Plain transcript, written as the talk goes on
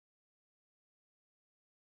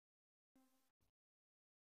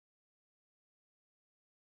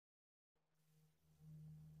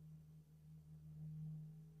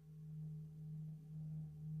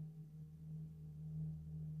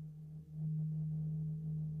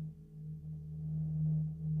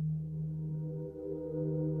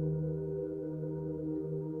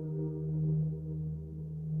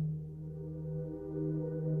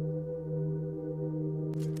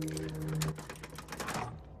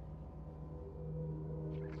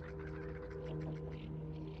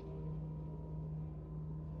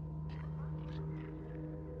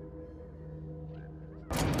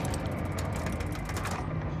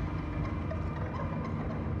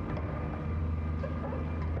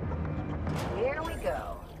Here we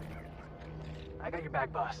go. I got your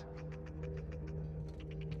back, boss.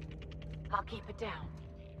 I'll keep it down.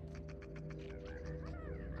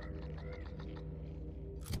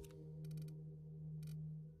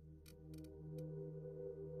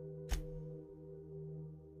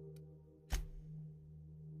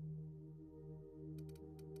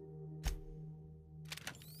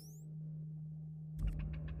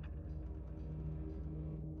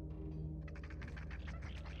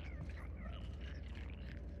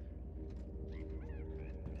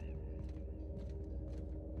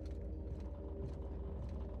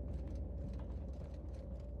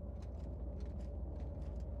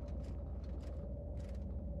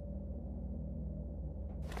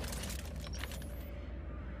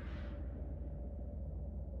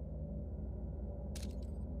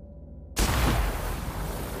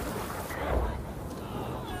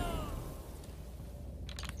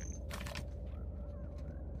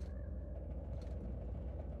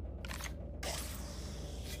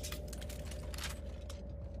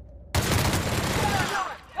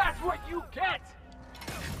 What you get!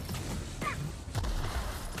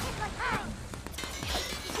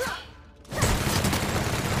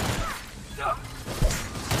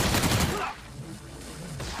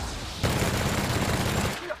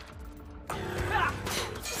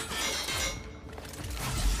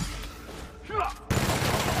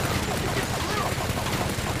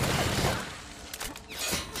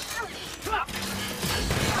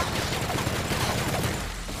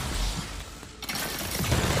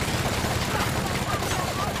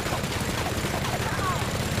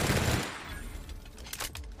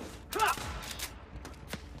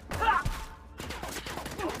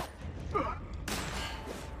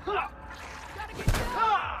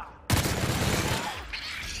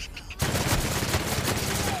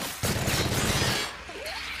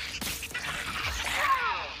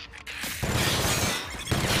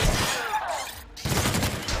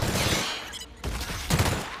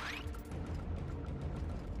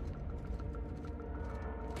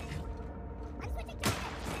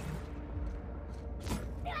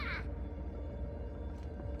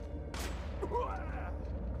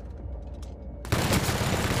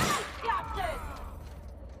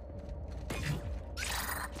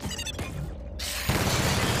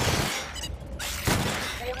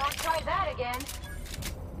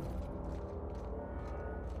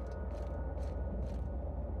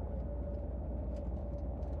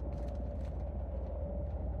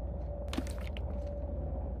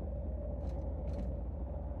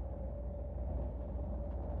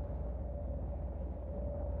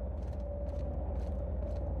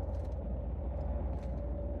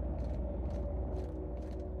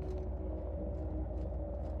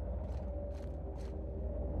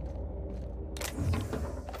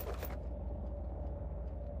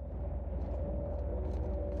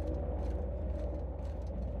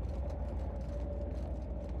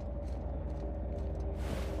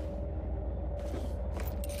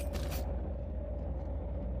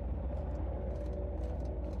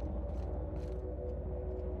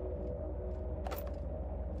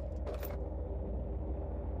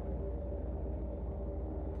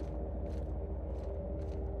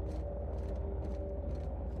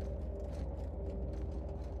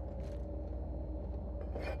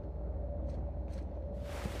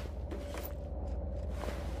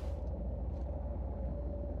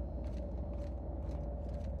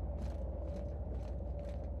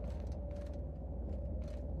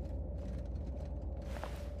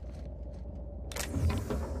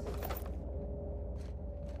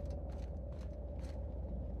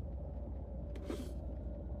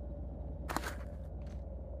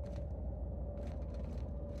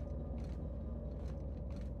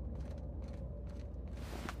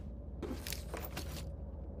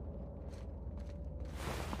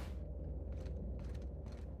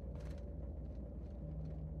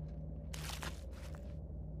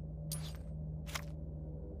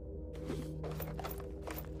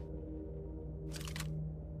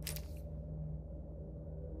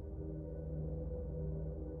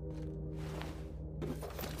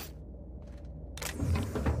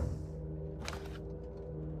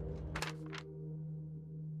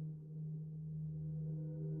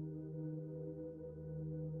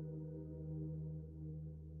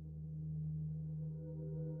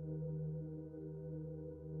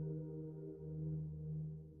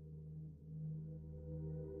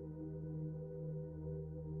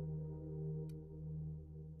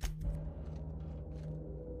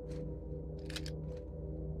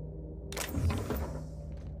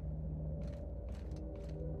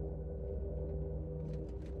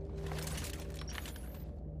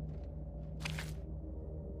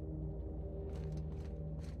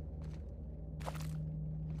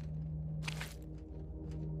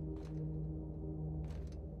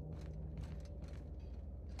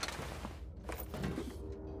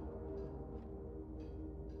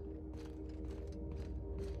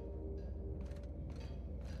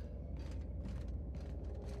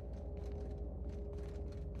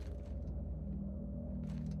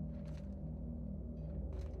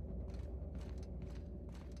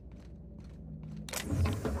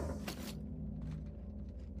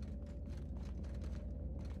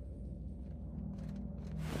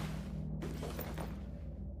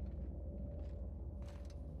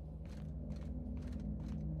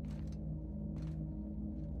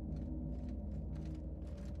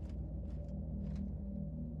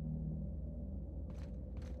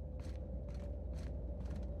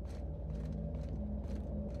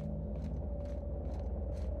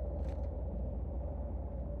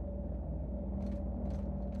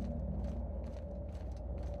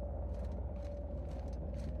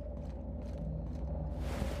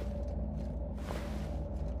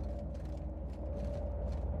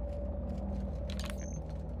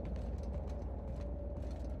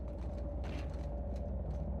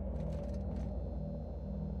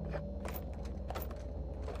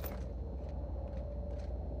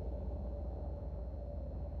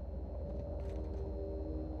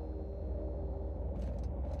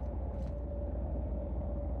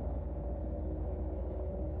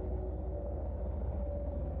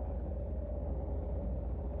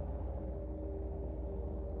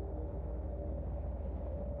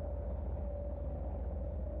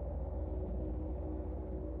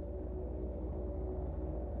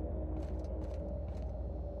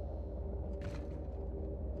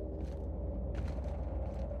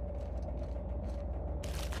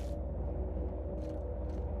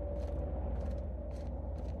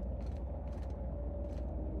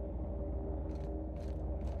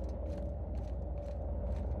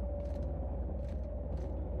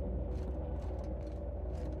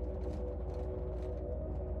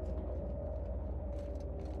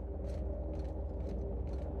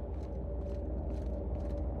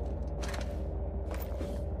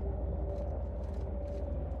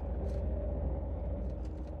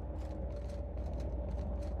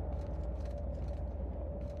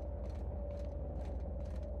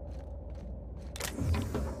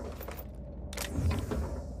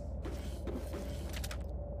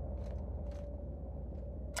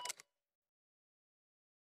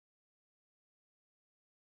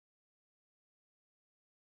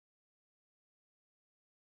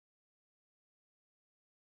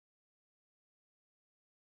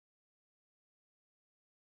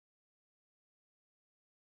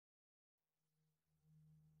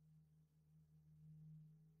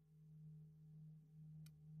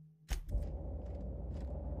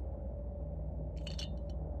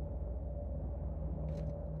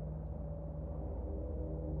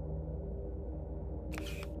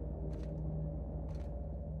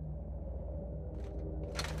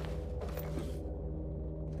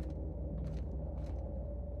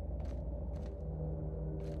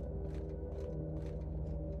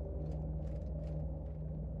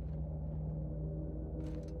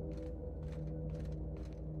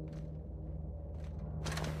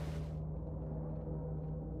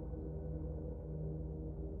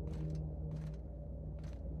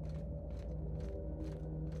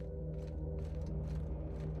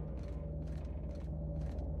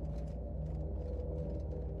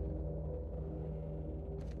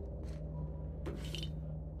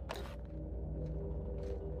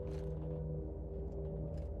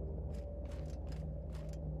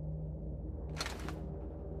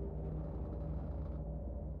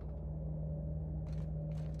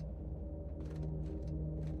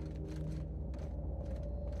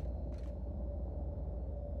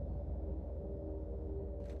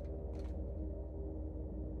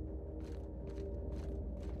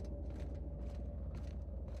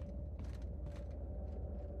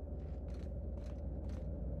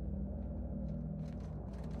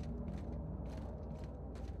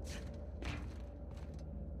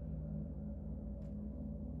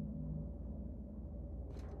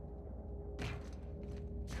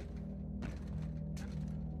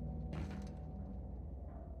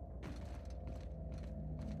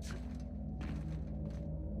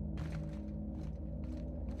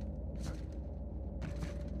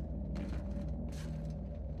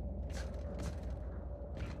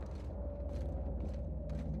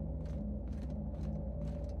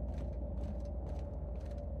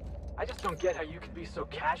 I just don't get how you can be so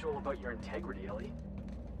casual about your integrity, Ellie.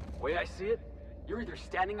 The way I see it, you're either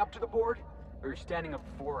standing up to the board, or you're standing up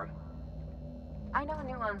for him. I know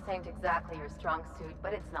nuance ain't exactly your strong suit,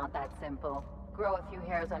 but it's not that simple. Grow a few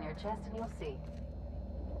hairs on your chest and you'll see.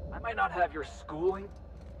 I might not have your schooling,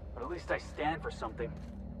 but at least I stand for something.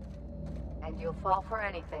 And you'll fall for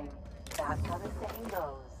anything. That's how the saying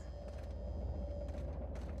goes.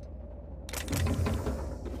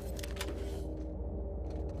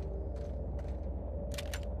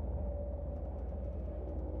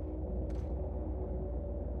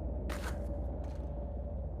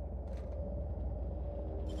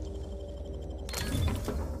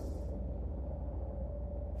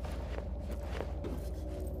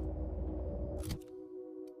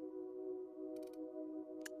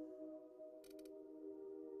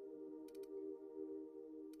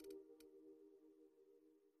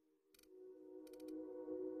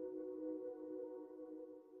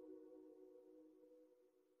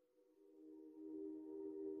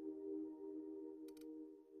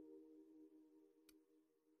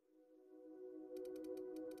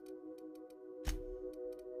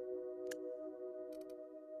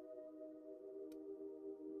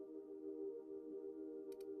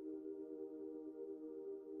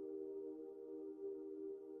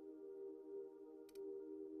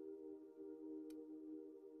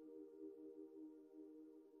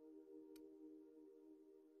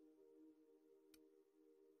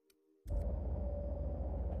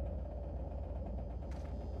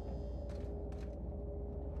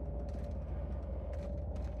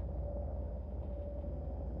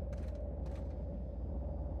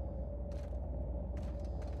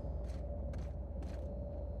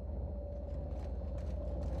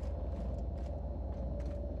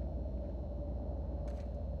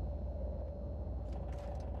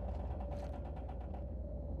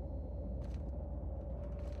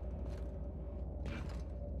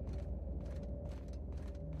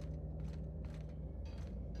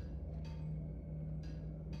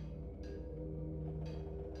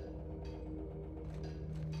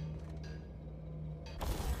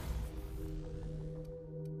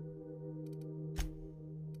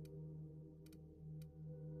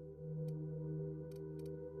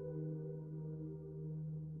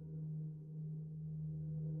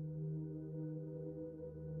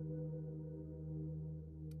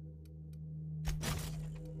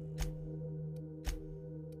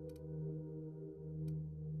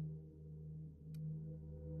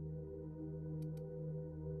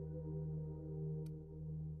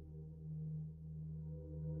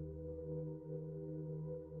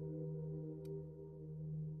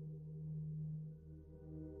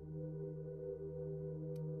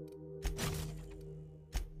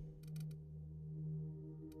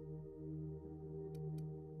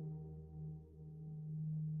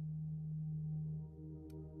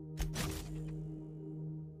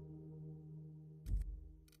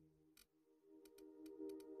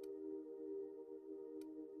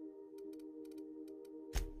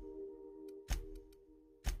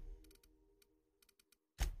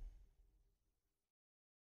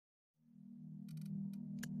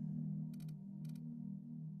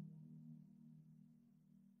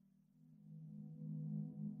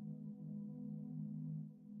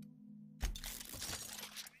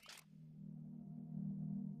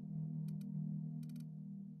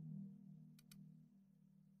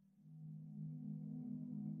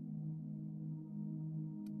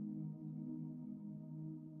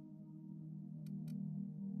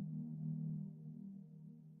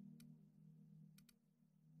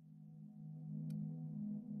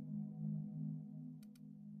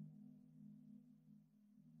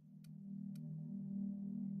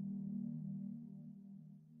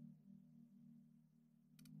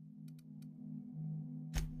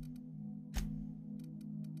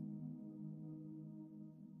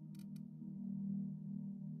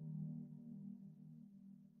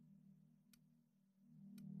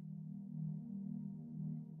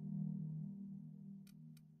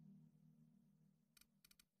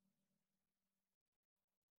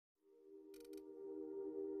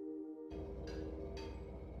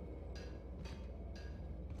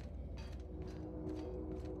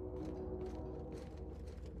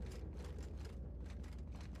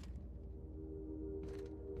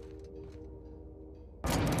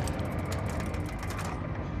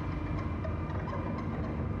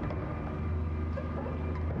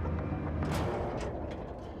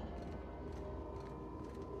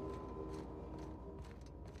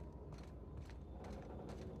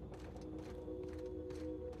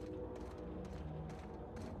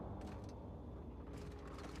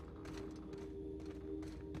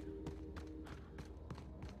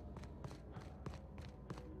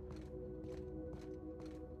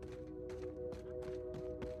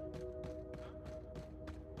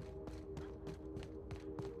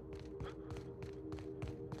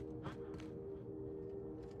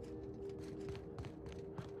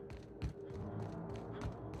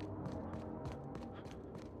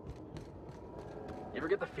 ever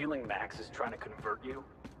get the feeling Max is trying to convert you?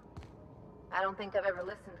 I don't think I've ever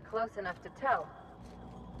listened close enough to tell.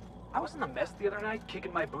 I was in a mess the other night,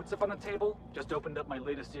 kicking my boots up on the table. Just opened up my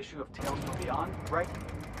latest issue of Tales from Beyond, right?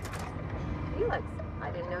 Felix, I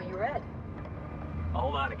didn't know you read.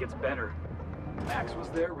 Hold on, it gets better. Max was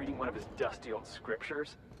there reading one of his dusty old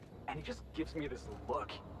scriptures, and he just gives me this look,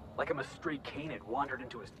 like I'm a stray Cain had wandered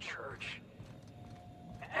into his church.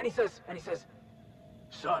 And he says,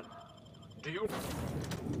 son, do you...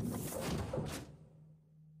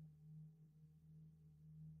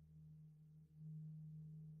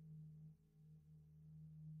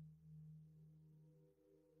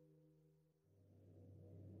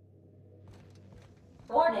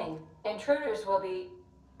 Warning, intruders will be...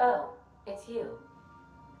 Oh, it's you.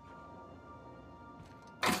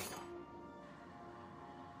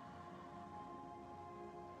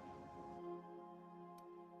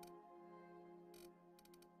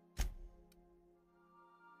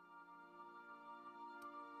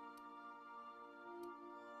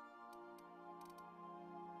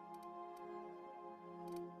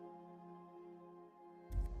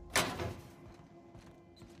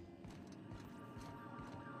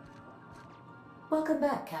 Welcome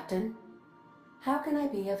back, Captain. How can I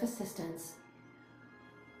be of assistance?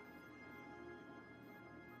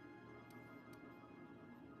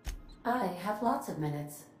 I have lots of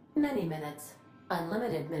minutes. Many minutes.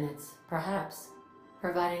 Unlimited minutes, perhaps.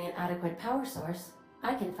 Providing an adequate power source,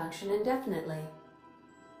 I can function indefinitely.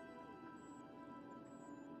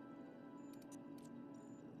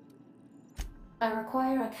 I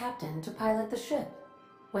require a captain to pilot the ship.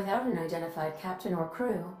 Without an identified captain or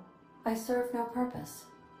crew, I serve no purpose.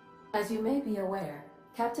 As you may be aware,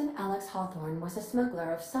 Captain Alex Hawthorne was a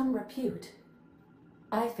smuggler of some repute.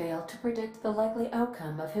 I failed to predict the likely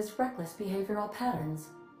outcome of his reckless behavioral patterns.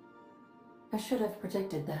 I should have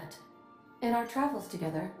predicted that. In our travels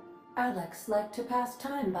together, Alex liked to pass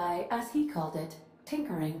time by, as he called it,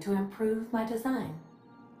 tinkering to improve my design.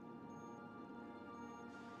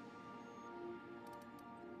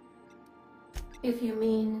 If you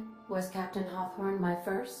mean, was Captain Hawthorne my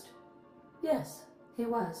first? Yes, he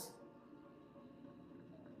was.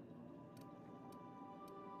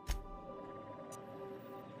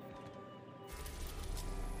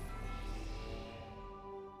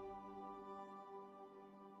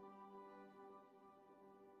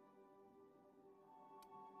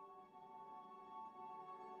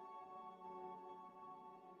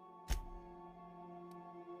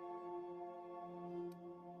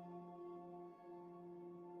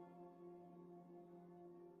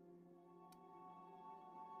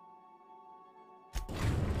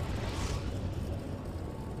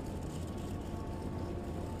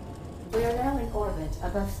 We are now in orbit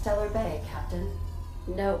above Stellar Bay, Captain.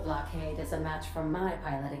 No blockade is a match for my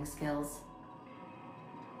piloting skills.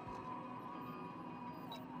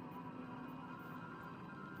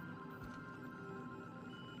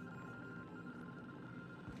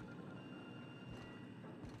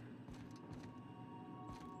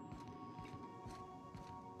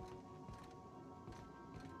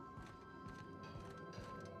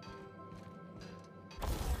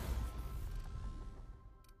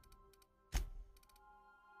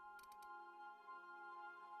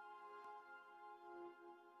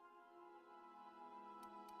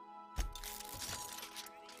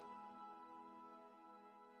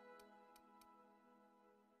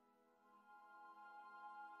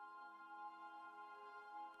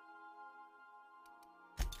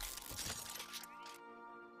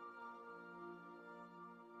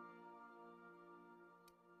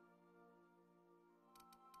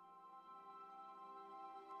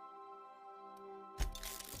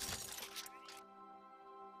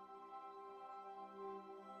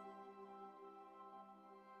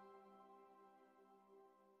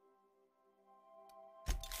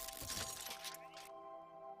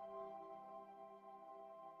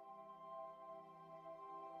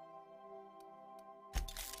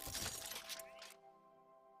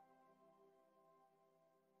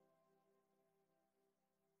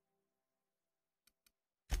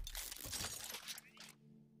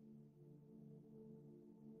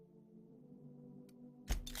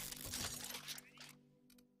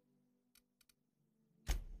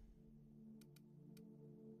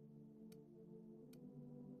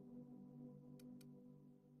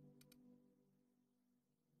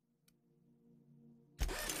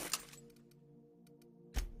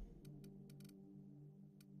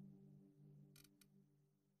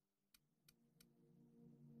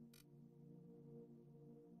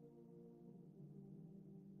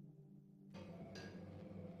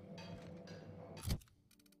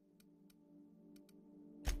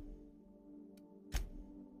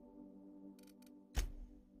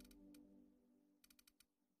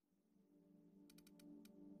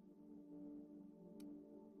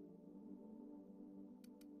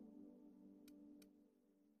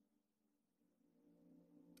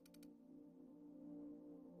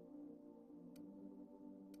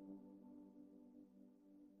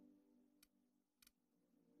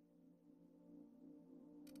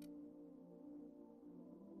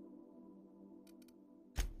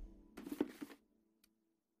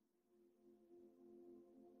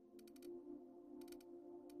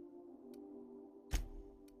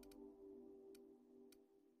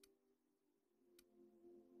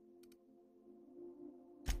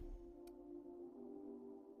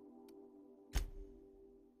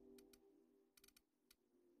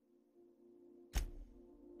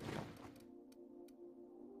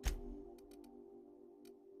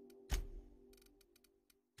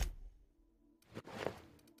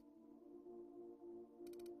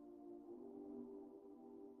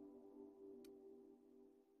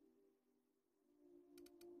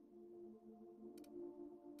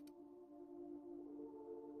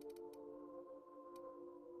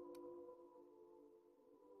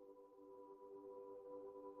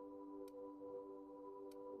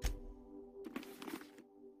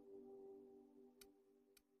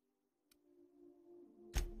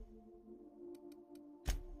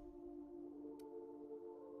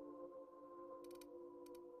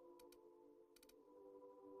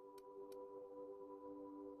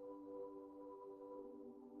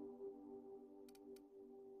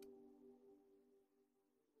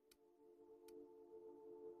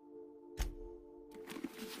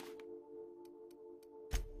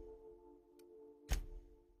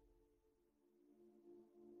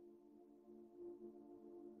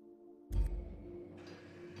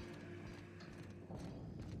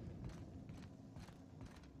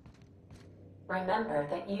 Remember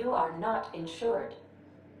that you are not insured.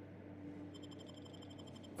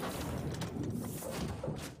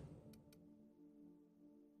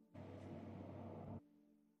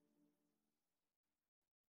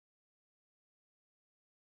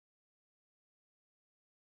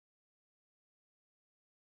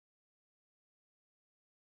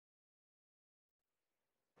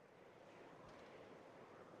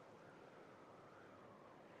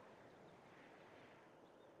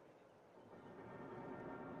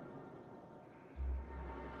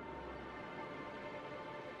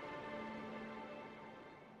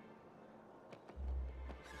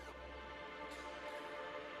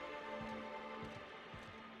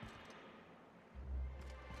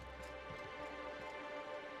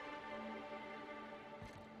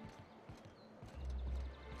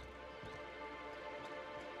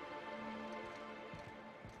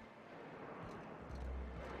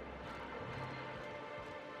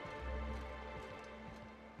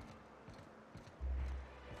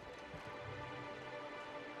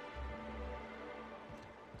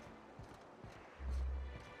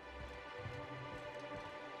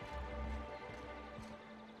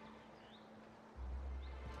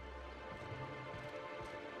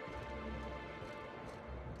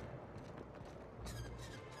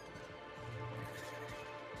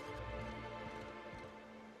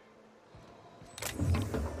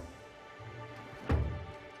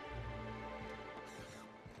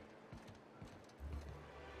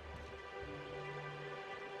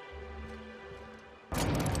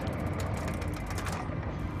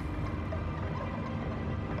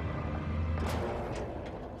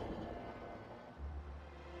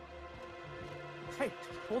 Hey,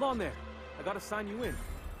 hold on there. I gotta sign you in.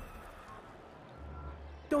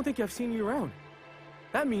 Don't think I've seen you around.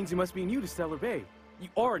 That means you must be new to Stellar Bay. You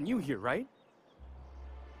are new here, right?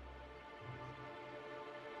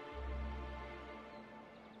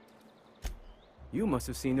 You must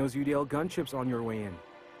have seen those UDL gunships on your way in.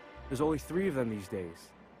 There's only 3 of them these days.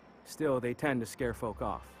 Still, they tend to scare folk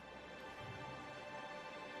off.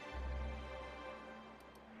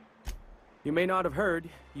 You may not have heard,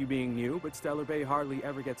 you being new, but Stellar Bay hardly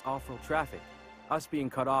ever gets off-road traffic, us being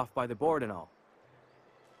cut off by the board and all.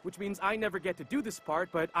 Which means I never get to do this part,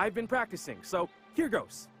 but I've been practicing, so here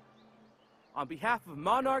goes. On behalf of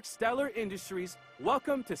Monarch Stellar Industries,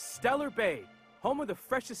 welcome to Stellar Bay, home of the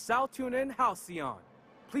freshest sal tuna and halcyon.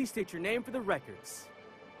 Please state your name for the records.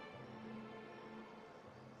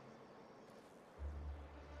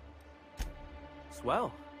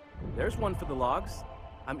 Swell. There's one for the logs.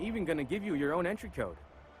 I'm even gonna give you your own entry code.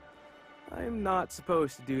 I'm not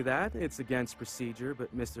supposed to do that. It's against procedure,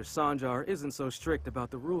 but Mr. Sanjar isn't so strict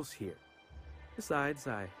about the rules here. Besides,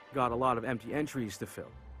 I got a lot of empty entries to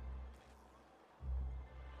fill.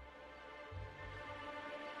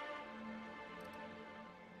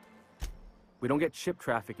 We don't get ship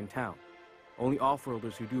traffic in town. Only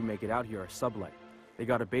off-roaders who do make it out here are sublight. They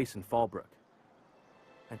got a base in Fallbrook.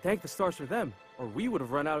 And thank the stars for them, or we would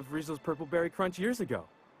have run out of Rizzo's Purple Berry Crunch years ago.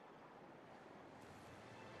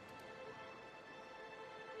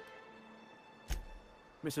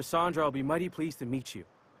 Mr. Sandra will be mighty pleased to meet you.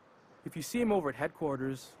 If you see him over at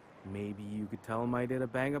headquarters, maybe you could tell him I did a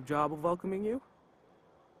bang-up job of welcoming you?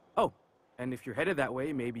 Oh, and if you're headed that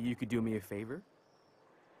way, maybe you could do me a favor?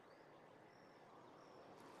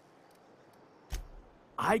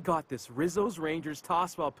 I got this Rizzo's Rangers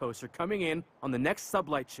Tosswell poster coming in on the next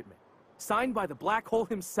sublight shipment, signed by the Black Hole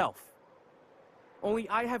himself. Only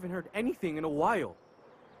I haven't heard anything in a while.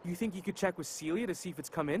 You think you could check with Celia to see if it's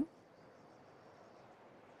come in?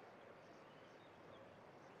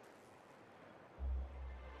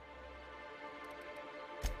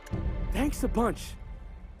 Thanks a bunch.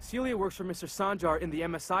 Celia works for Mr. Sanjar in the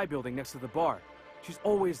MSI building next to the bar. She's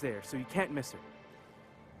always there, so you can't miss her.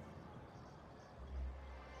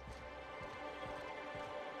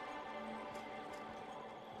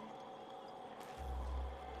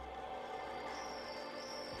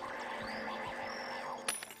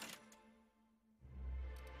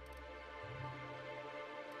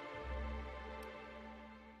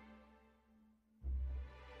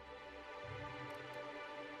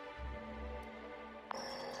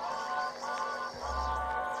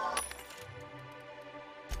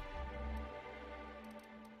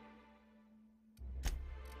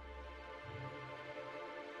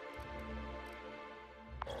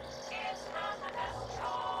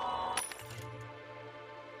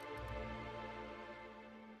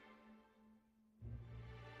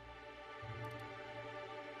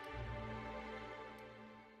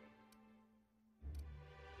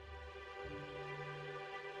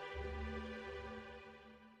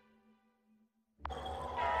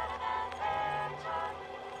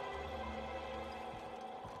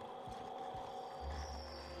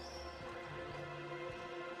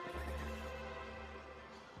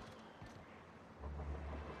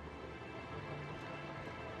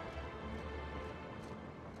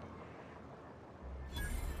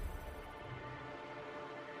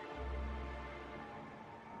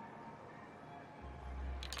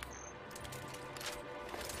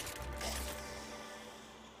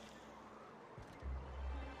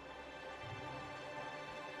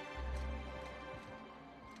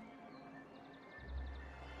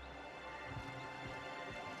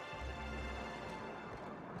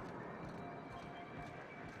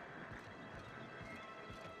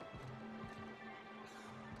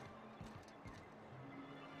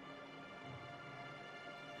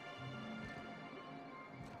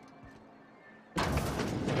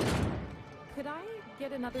 Could I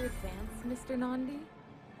get another advance, Mr. Nandi?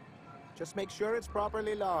 Just make sure it's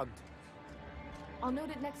properly logged. I'll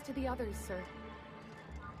note it next to the others, sir.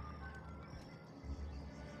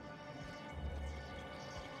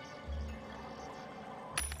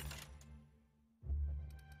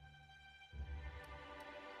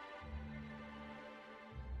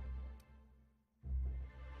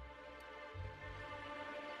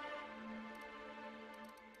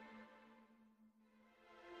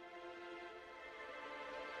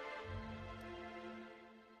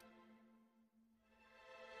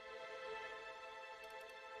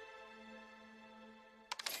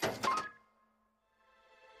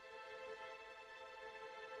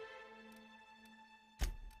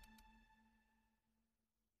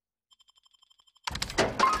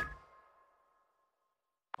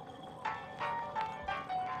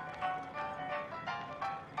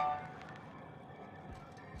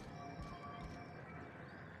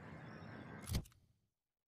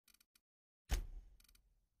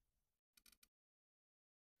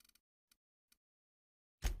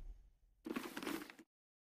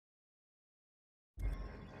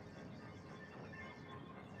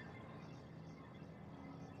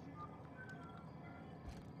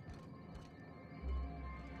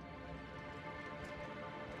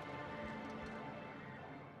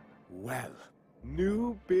 Well,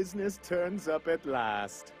 new business turns up at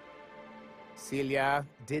last. Celia,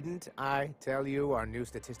 didn't I tell you our new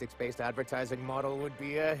statistics-based advertising model would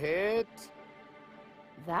be a hit?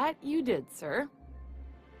 That you did, sir.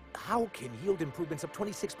 How can yield improvements of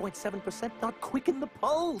 26.7% not quicken the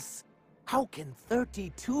pulse? How can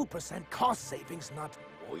 32% cost savings not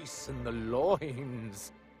moisten the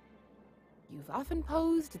loins? You've often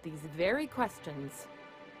posed these very questions.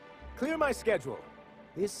 Clear my schedule.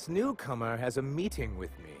 This newcomer has a meeting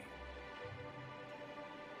with me.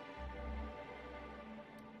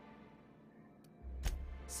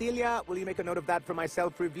 Celia, will you make a note of that for my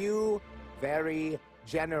self-review? Very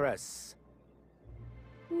generous.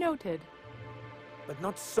 Noted. But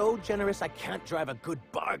not so generous I can't drive a good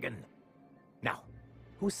bargain. Now,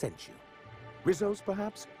 who sent you? Rizzo's,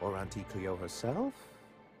 perhaps? Or Auntie Cleo herself?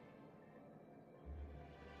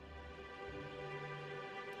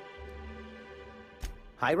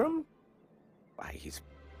 Hiram? Why, he's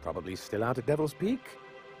probably still out at Devil's Peak.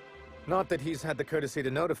 Not that he's had the courtesy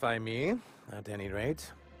to notify me, at any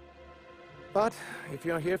rate. But if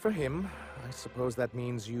you're here for him, I suppose that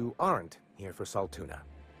means you aren't here for Saltuna.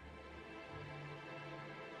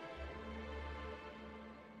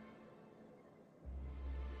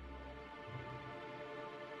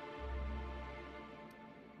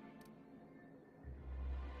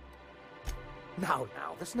 Now,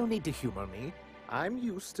 there's no need to humor me. I'm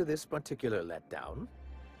used to this particular letdown.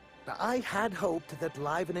 I had hoped that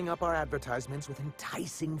livening up our advertisements with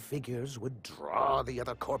enticing figures would draw the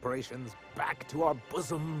other corporations back to our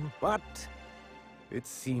bosom, but it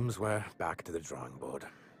seems we're back to the drawing board.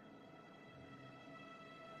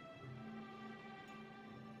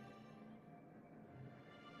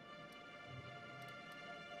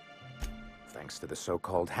 Thanks to the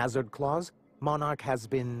so-called hazard clause, Monarch has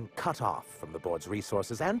been cut off from the board's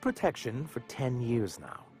resources and protection for 10 years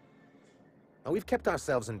now. Now, we've kept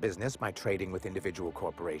ourselves in business by trading with individual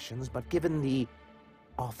corporations, but given the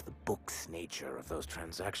off-the-books nature of those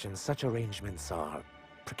transactions, such arrangements are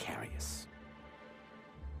precarious.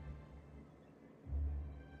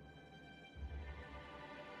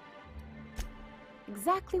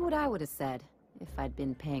 Exactly what I would have said, if I'd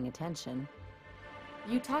been paying attention.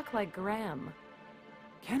 You talk like Graham.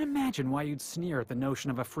 Can't imagine why you'd sneer at the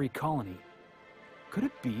notion of a free colony. Could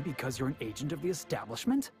it be because you're an agent of the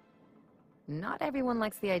establishment? Not everyone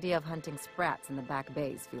likes the idea of hunting sprats in the back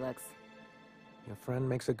bays, Felix. Your friend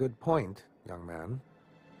makes a good point, young man.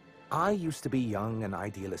 I used to be young and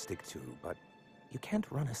idealistic too, but you can't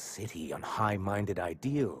run a city on high-minded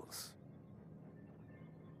ideals.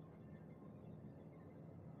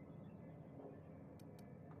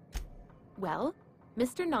 Well,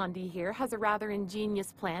 Mr. Nandi here has a rather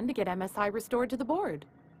ingenious plan to get MSI restored to the board.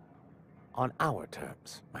 On our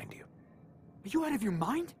terms, mind you. Are you out of your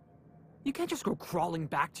mind? You can't just go crawling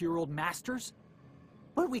back to your old masters.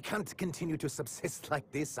 But we can't continue to subsist like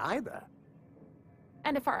this either.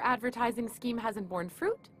 And if our advertising scheme hasn't borne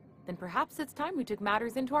fruit, then perhaps it's time we took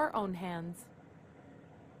matters into our own hands.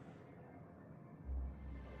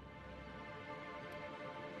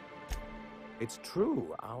 It's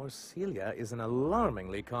true, our Celia is an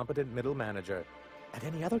alarmingly competent middle manager. At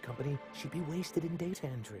any other company, she'd be wasted in data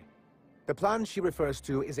entry. The plan she refers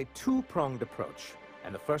to is a two-pronged approach,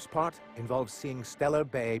 and the first part involves seeing Stellar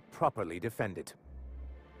Bay properly defended.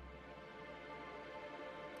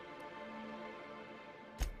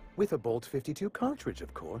 With a Bolt 52 cartridge,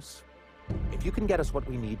 of course. If you can get us what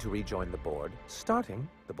we need to rejoin the board, starting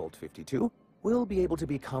the Bolt 52, we'll be able to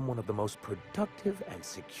become one of the most productive and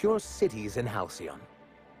secure cities in Halcyon.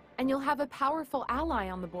 And you'll have a powerful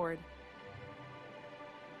ally on the board.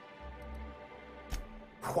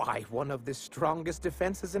 Why, one of the strongest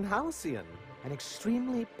defenses in Halcyon. An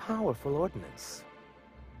extremely powerful ordnance.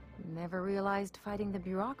 Never realized fighting the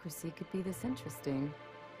bureaucracy could be this interesting.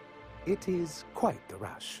 It is quite the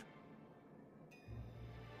rush.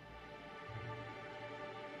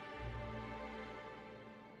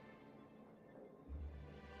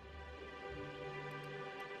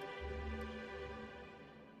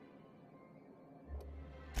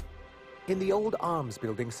 In the old arms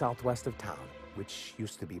building southwest of town, which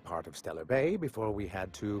used to be part of Stellar Bay before we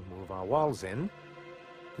had to move our walls in,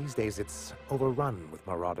 these days it's overrun with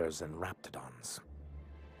marauders and raptidons.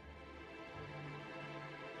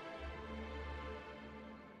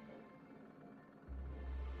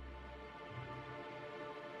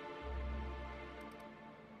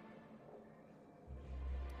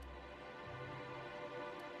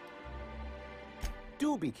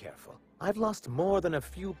 Do be careful. I've lost more than a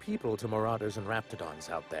few people to marauders and raptidons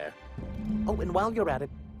out there. Oh, and while you're at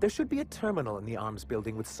it, there should be a terminal in the arms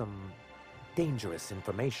building with some dangerous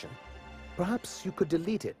information. Perhaps you could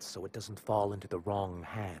delete it so it doesn't fall into the wrong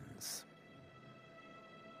hands.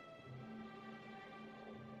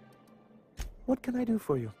 What can I do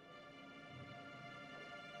for you?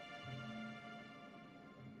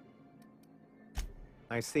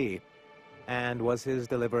 I see. And was his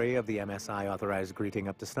delivery of the MSI authorized greeting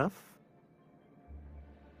up to snuff?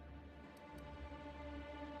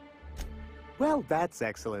 Well, that's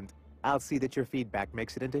excellent. I'll see that your feedback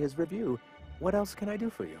makes it into his review. What else can I do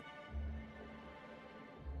for you?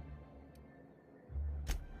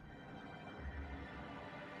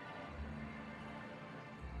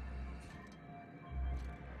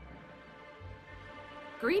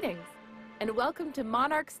 Greetings, and welcome to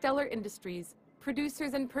Monarch Stellar Industries,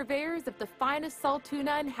 producers and purveyors of the finest salt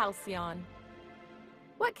tuna in Halcyon.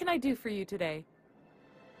 What can I do for you today?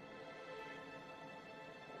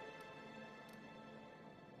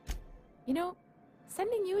 You know,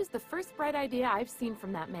 sending you is the first bright idea I've seen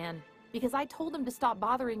from that man, because I told him to stop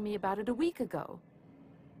bothering me about it a week ago.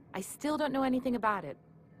 I still don't know anything about it,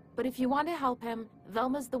 but if you want to help him,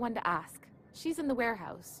 Velma's the one to ask. She's in the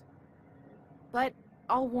warehouse. But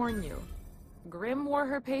I'll warn you, Grimm wore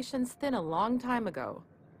her patience thin a long time ago.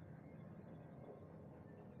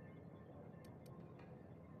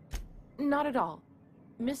 Not at all.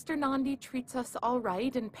 Mr. Nandi treats us all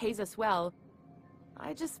right and pays us well.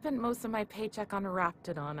 I just spent most of my paycheck on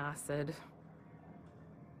raptidon acid.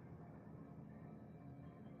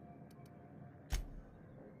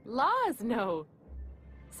 Laws, no.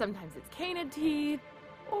 Sometimes it's canid teeth,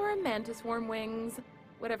 or mantis worm wings.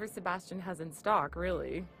 Whatever Sebastian has in stock,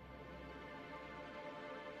 really.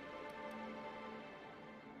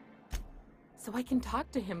 So I can talk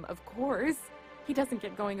to him, of course. He doesn't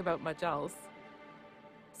get going about much else.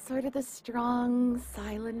 Sort of the strong,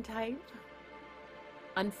 silent type.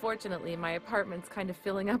 Unfortunately, my apartment's kind of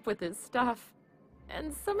filling up with his stuff.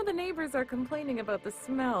 And some of the neighbors are complaining about the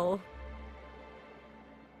smell.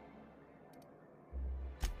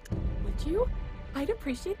 Would you? I'd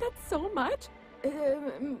appreciate that so much.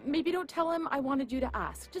 Maybe don't tell him I wanted you to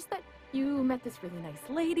ask. Just that you met this really nice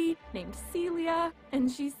lady named Scylla,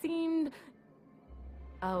 and she seemed...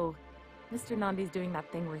 Oh, Mr. Nandi's doing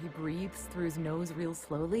that thing where he breathes through his nose real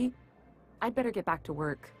slowly. I'd better get back to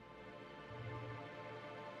work.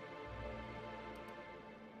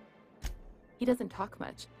 He doesn't talk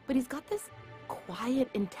much, but he's got this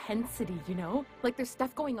quiet intensity, you know? Like there's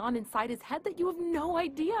stuff going on inside his head that you have no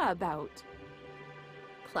idea about.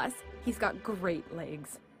 Plus, he's got great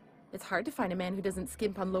legs. It's hard to find a man who doesn't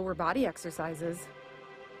skimp on lower body exercises.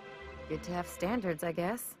 Good to have standards, I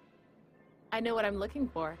guess. I know what I'm looking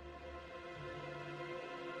for.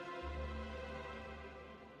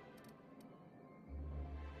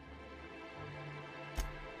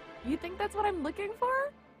 You think that's what I'm looking for?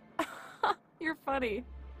 You're funny.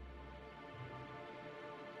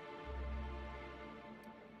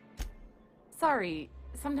 Sorry,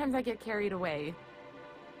 sometimes I get carried away.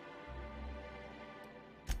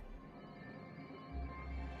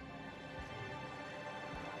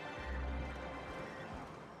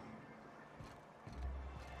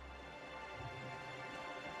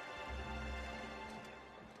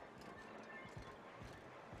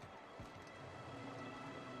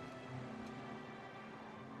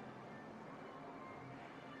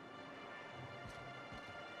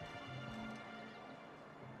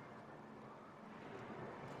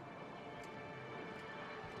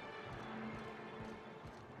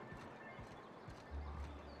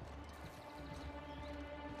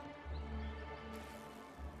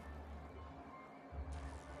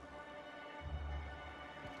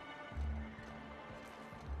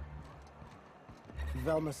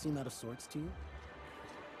 Velma seem out of sorts to you?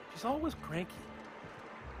 She's always cranky.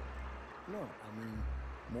 No, I mean,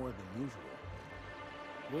 more than usual.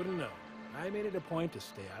 Wouldn't know. I made it a point to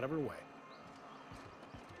stay out of her way.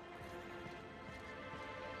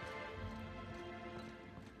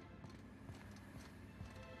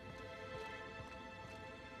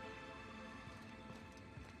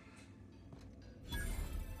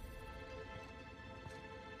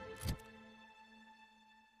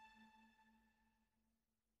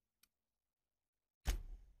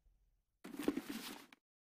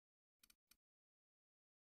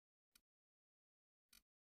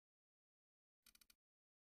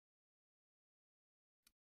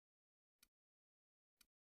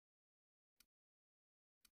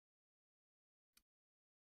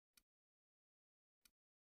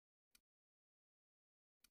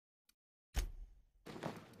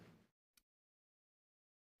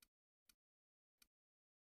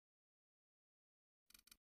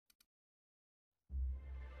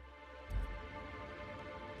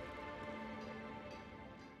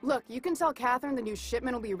 Look, you can tell Catherine the new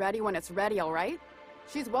shipment will be ready when it's ready, all right?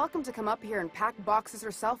 She's welcome to come up here and pack boxes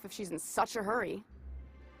herself if she's in such a hurry.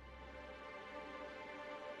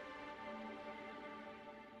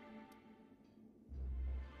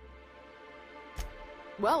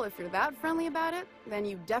 Well, if you're that friendly about it, then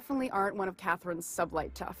you definitely aren't one of Catherine's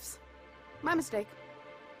sublight toughs. My mistake.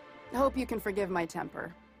 I hope you can forgive my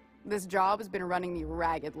temper. This job has been running me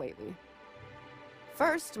ragged lately.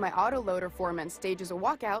 First, my autoloader foreman stages a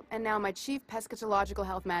walkout, and now my chief pescatological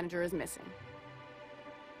health manager is missing.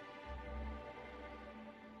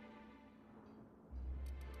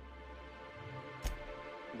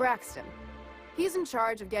 Braxton. He's in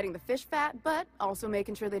charge of getting the fish fat, but also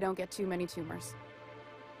making sure they don't get too many tumors.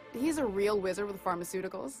 He's a real wizard with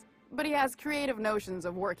pharmaceuticals, but he has creative notions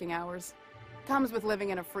of working hours. Comes with living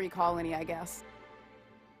in a free colony, I guess.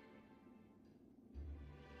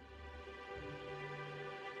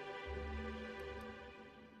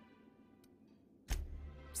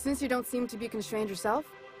 Since you don't seem to be constrained yourself,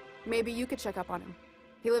 maybe you could check up on him.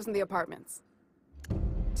 He lives in the apartments.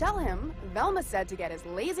 Tell him Velma said to get his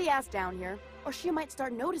lazy ass down here, or she might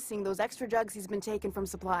start noticing those extra jugs he's been taking from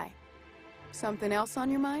supply. Something else on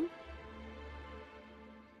your mind?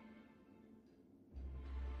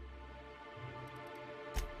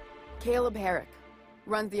 Caleb Herrick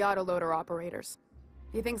runs the autoloader operators.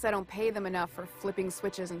 He thinks I don't pay them enough for flipping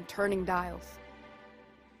switches and turning dials.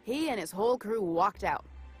 He and his whole crew walked out.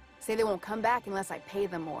 Say they won't come back unless I pay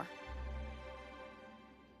them more.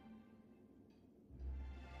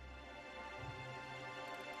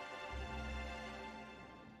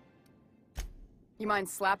 You mind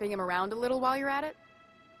slapping him around a little while you're at it?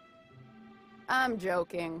 I'm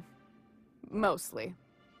joking. Mostly.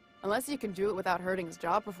 Unless you can do it without hurting his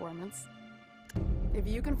job performance. If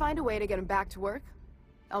you can find a way to get him back to work,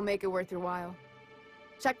 I'll make it worth your while.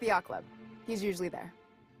 Check the yacht club. He's usually there.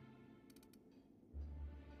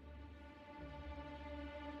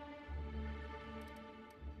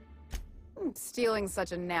 Stealing's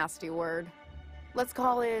such a nasty word. Let's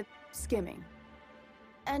call it skimming.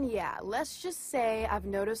 And yeah, let's just say I've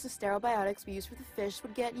noticed the sterile biotics we use for the fish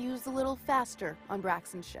would get used a little faster on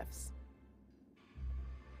Braxton's shifts.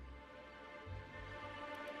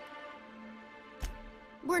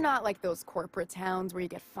 We're not like those corporate towns where you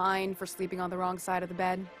get fined for sleeping on the wrong side of the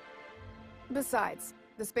bed. Besides,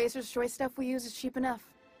 the Spacer's Choice stuff we use is cheap enough.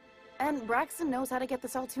 And Braxton knows how to get the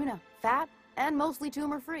salt tuna, fat, and mostly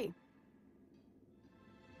tumor-free.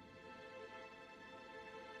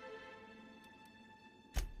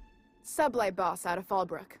 Sublight boss out of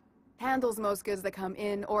Fallbrook. Handles most goods that come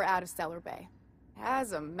in or out of Stellar Bay.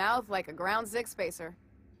 Has a mouth like a Ground 6 spacer.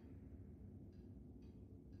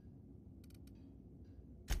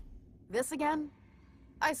 This again?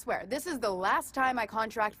 I swear, this is the last time I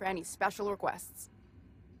contract for any special requests.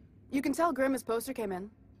 You can tell Grimm his poster came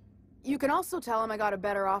in. You can also tell him I got a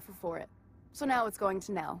better offer for it. So now it's going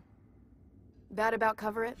to Nell. That about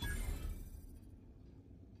cover it?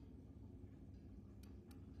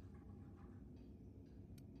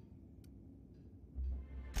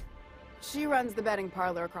 She runs the betting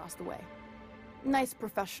parlor across the way. Nice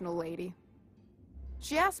professional lady.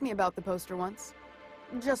 She asked me about the poster once.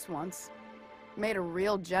 Just once. Made a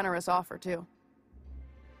real generous offer, too.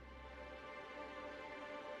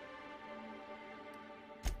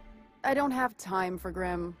 I don't have time for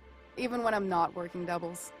Grimm, even when I'm not working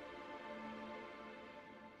doubles.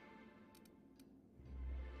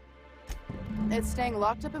 It's staying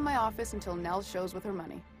locked up in my office until Nell shows with her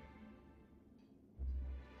money.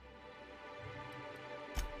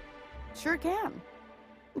 Sure can.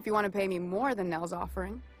 If you want to pay me more than Nell's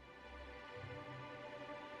offering.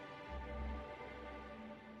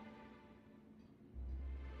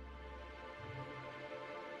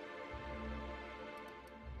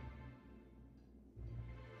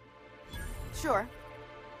 Sure.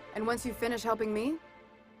 And once you finish helping me,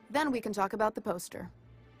 then we can talk about the poster.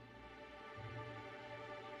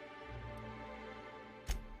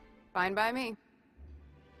 Fine by me.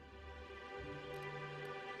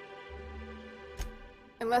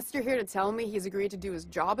 Unless you're here to tell me he's agreed to do his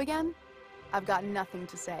job again, I've got nothing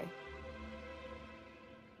to say.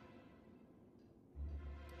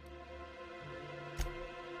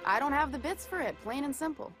 I don't have the bits for it, plain and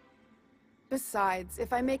simple. Besides,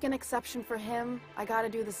 if I make an exception for him, I gotta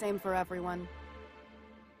do the same for everyone.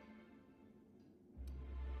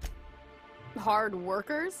 Hard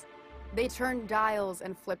workers? They turn dials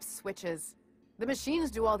and flip switches. The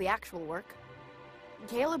machines do all the actual work.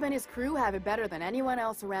 Caleb and his crew have it better than anyone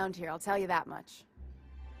else around here, I'll tell you that much.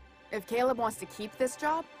 If Caleb wants to keep this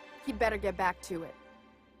job, he'd better get back to it.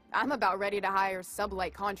 I'm about ready to hire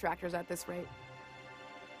sub-light contractors at this rate.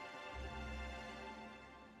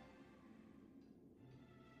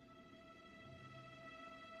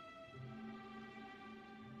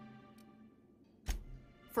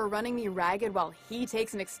 For running me ragged while he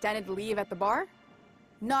takes an extended leave at the bar?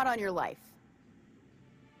 Not on your life.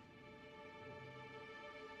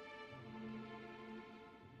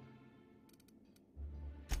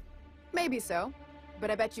 Maybe so, but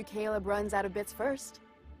I bet you Caleb runs out of bits first.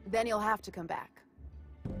 Then he'll have to come back.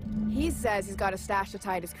 He says he's got a stash to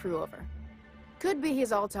tide his crew over. Could be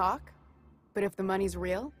he's all talk, but if the money's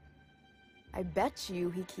real, I bet you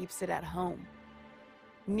he keeps it at home,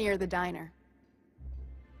 near the diner.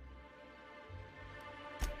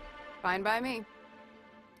 Fine by me.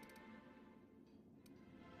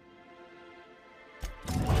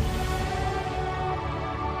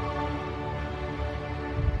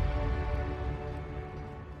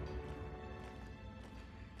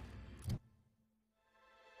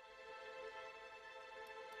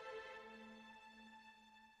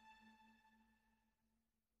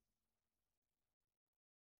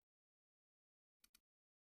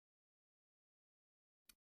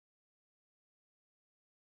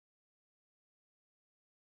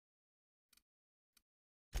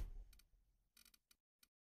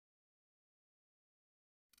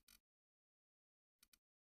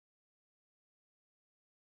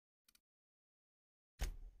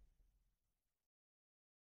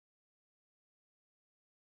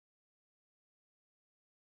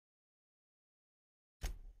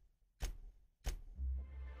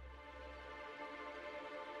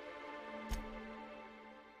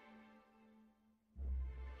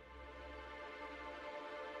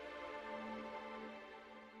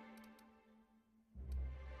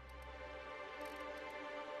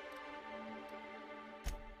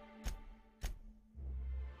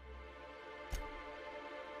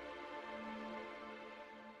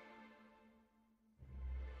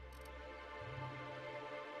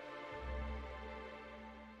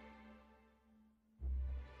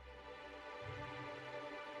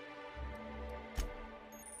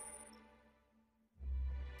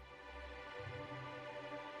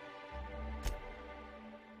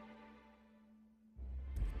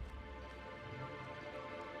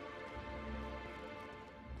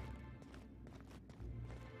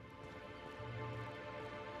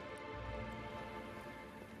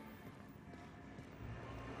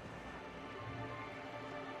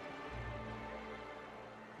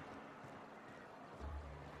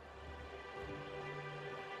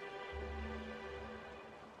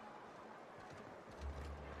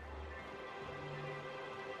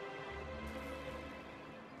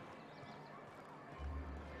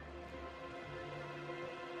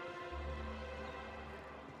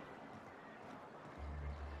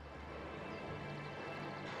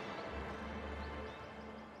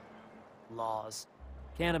 Laws.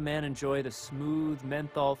 Can't a man enjoy the smooth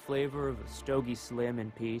menthol flavor of a Stogie Slim in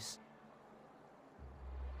peace?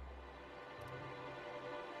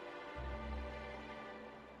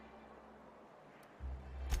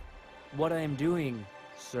 What I am doing,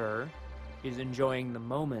 sir, is enjoying the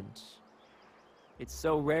moment. It's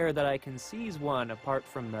so rare that I can seize one apart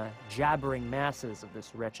from the jabbering masses of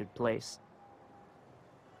this wretched place.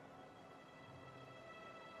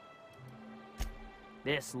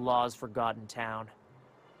 This law's forgotten town.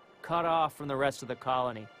 Cut off from the rest of the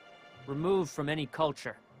colony. Removed from any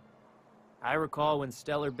culture. I recall when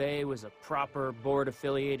Stellar Bay was a proper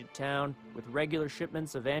board-affiliated town with regular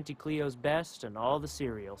shipments of Auntie Cleo's best and all the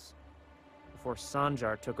cereals. Before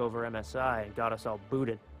Sanjar took over MSI and got us all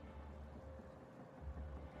booted.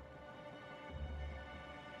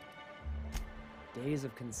 Days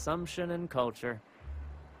of consumption and culture.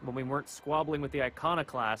 When we weren't squabbling with the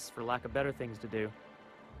iconoclasts for lack of better things to do.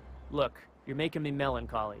 Look, you're making me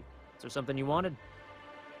melancholy. Is there something you wanted?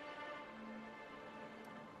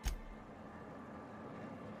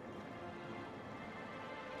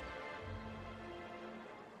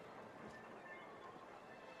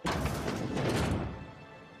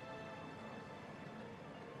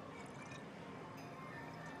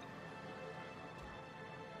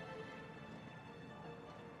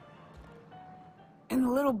 And the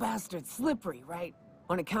little bastard's slippery, right?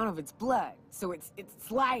 On account of its blood, so it's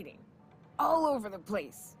sliding. All over the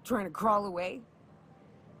place, trying to crawl away.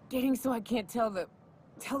 Getting so I can't tell the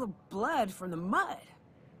blood from the mud.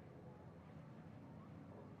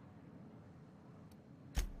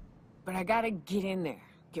 But I gotta get in there,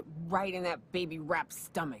 get right in that baby rap's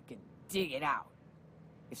stomach and dig it out.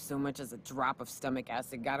 If so much as a drop of stomach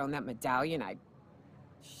acid got on that medallion,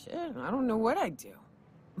 shit, I don't know what I'd do.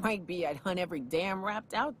 Might be I'd hunt every damn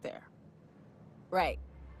rapt out there. Right.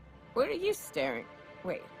 What are you staring?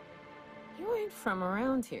 Wait. You ain't from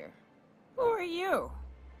around here. Who are you?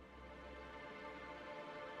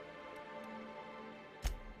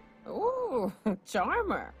 Ooh,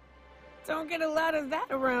 charmer. Don't get a lot of that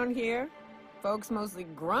around here. Folks mostly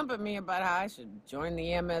grump at me about how I should join the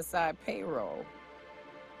MSI payroll.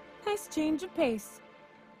 Nice change of pace.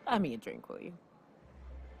 Buy me a drink, will you?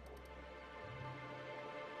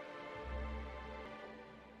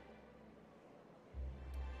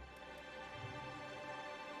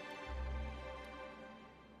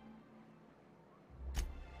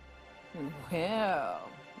 Well.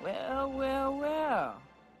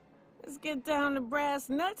 Let's get down to brass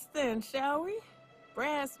nuts then, shall we?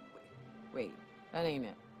 Wait, that ain't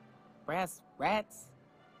it. Brass rats?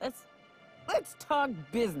 Let's talk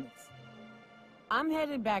business. I'm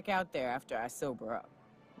headed back out there after I sober up.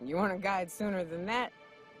 You want a guide sooner than that?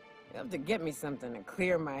 You'll have to get me something to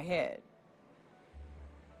clear my head.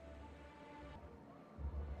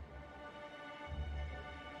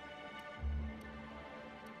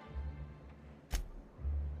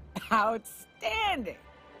 Outstanding!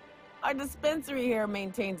 Our dispensary here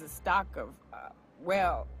maintains a stock of,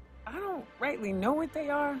 well, I don't rightly know what they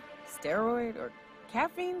are. Steroid or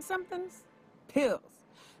caffeine somethings? Pills.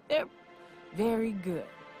 They're very good.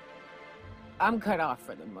 I'm cut off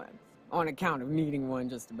for the month, on account of needing one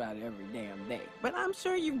just about every damn day. But I'm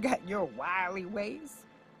sure you've got your wily ways.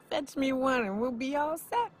 Fetch me one and we'll be all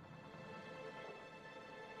set.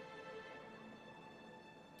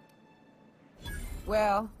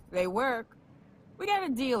 Well, they work. We got a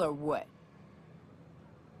deal or what?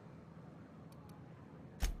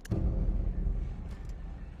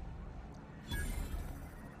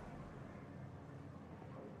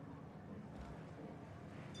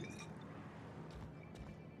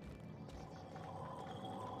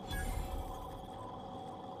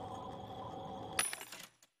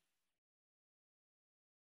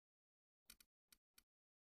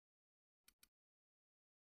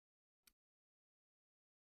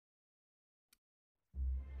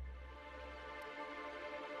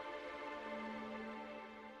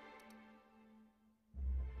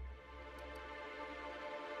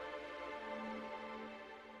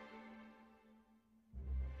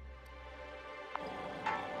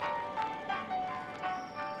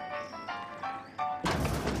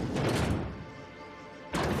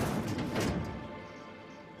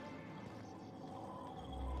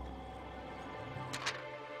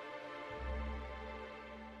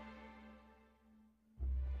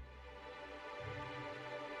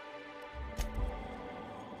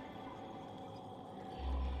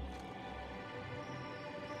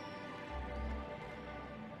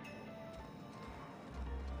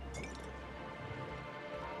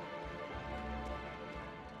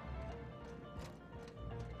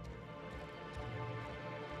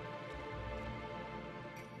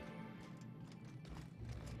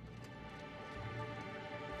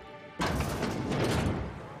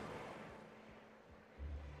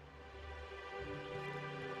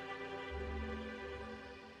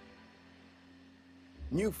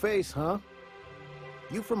 New face, huh?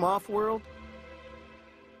 You from off-world?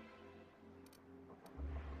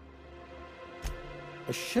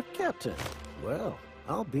 A ship captain? Well,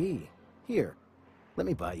 I'll be. Here, let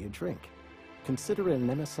me buy you a drink. Consider it an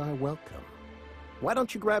MSI welcome. Why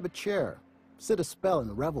don't you grab a chair, sit a spell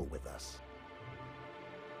and revel with us?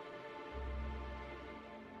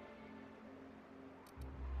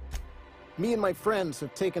 Me and my friends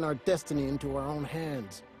have taken our destiny into our own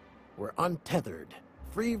hands. We're untethered,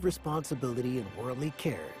 free of responsibility and worldly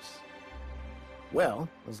cares. Well,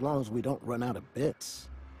 as long as we don't run out of bits.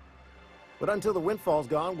 But until the windfall's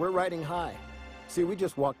gone, we're riding high. See, we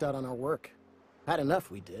just walked out on our work. Had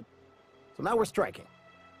enough, we did. So now we're striking.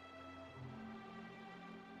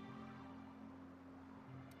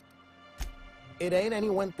 It ain't any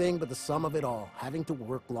one thing but the sum of it all, having to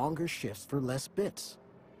work longer shifts for less bits.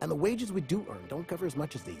 And the wages we do earn don't cover as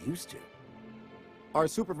much as they used to. Our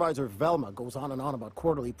supervisor, Velma, goes on and on about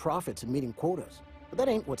quarterly profits and meeting quotas. But that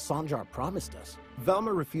ain't what Sanjar promised us.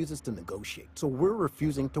 Velma refuses to negotiate, so we're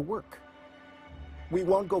refusing to work. We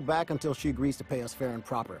won't go back until she agrees to pay us fair and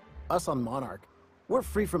proper. Us on Monarch, We're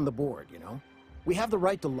free from the board, you know? We have the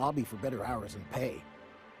right to lobby for better hours and pay.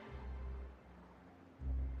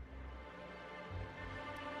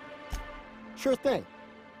 Sure thing.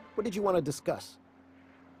 What did you want to discuss?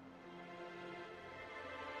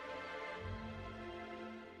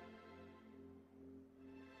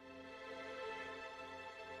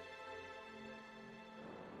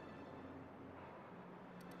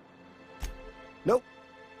 Nope.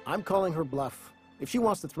 I'm calling her bluff. If she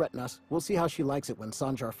wants to threaten us, we'll see how she likes it when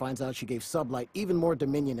Sanjar finds out she gave Sublight even more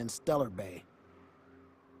dominion in Stellar Bay.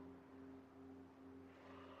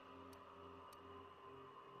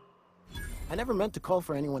 I never meant to call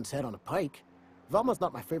for anyone's head on a pike. Velma's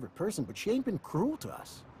not my favorite person, but she ain't been cruel to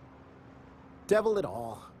us. Devil it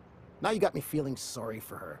all. Now you got me feeling sorry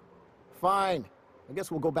for her. Fine. I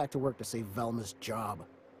guess we'll go back to work to save Velma's job.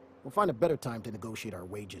 We'll find a better time to negotiate our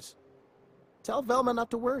wages. Tell Velma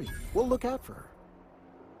not to worry. We'll look out for her.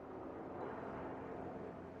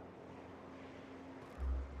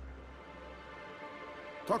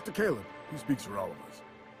 Talk to Caleb. He speaks for all of us.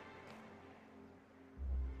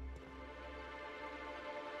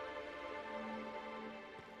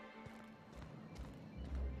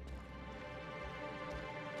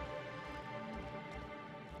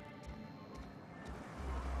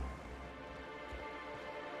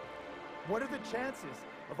 What are the chances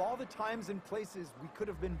of all the times and places we could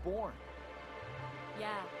have been born? Yeah.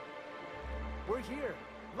 We're here,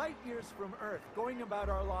 light years from Earth, going about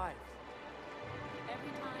our lives.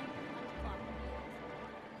 Every time,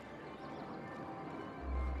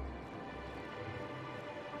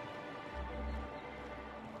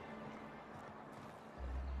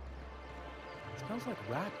 Smells like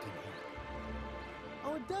wrapped in here.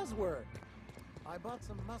 Oh, it does work. I bought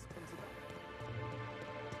some musk from today.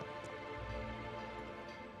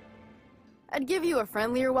 I'd give you a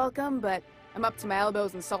friendlier welcome, but I'm up to my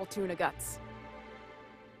elbows in salt tuna guts.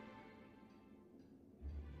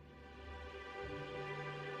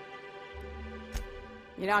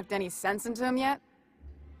 You knocked any sense into him yet?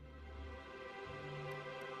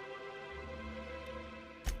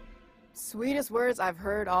 Sweetest words I've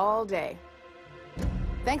heard all day.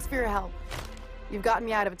 Thanks for your help. You've gotten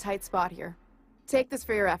me out of a tight spot here. Take this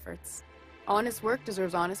for your efforts. Honest work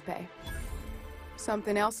deserves honest pay.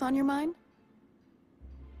 Something else on your mind?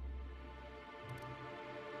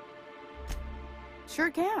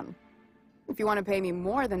 Sure can. If you want to pay me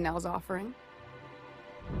more than Nell's offering.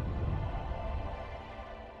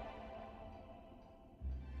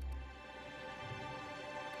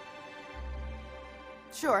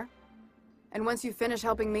 Sure. And once you finish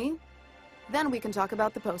helping me, then we can talk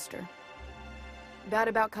about the poster. That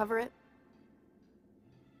about cover it?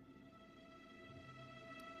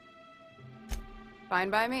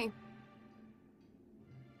 Fine by me.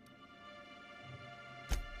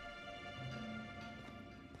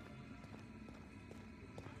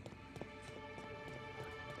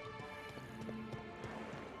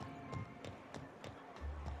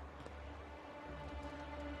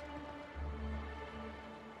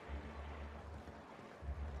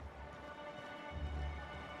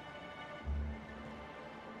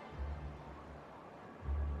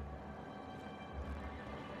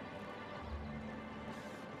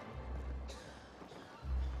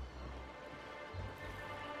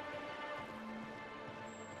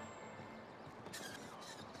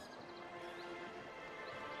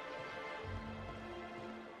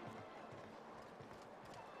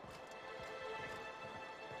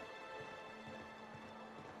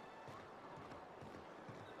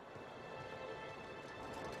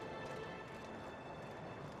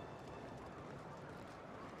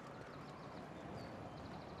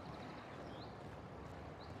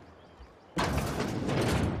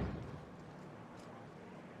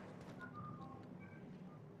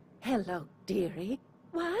 Hello, dearie.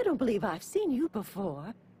 Why, I don't believe I've seen you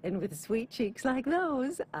before. And with sweet cheeks like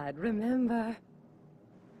those, I'd remember.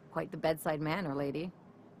 Quite the bedside manner, lady.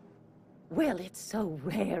 Well, it's so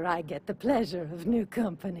rare I get the pleasure of new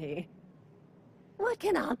company. What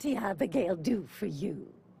can Auntie Abigail do for you?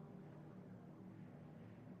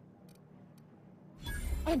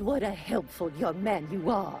 And what a helpful young man you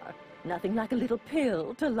are. Nothing like a little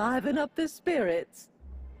pill to liven up the spirits.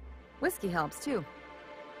 Whiskey helps, too.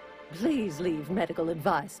 Please leave medical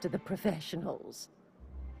advice to the professionals.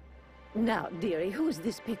 Now, dearie, who's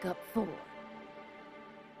this pickup for?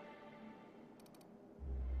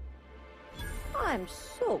 I'm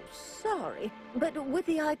so sorry, but with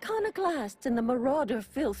the iconoclasts and the marauder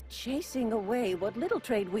filth chasing away what little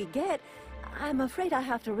trade we get, I'm afraid I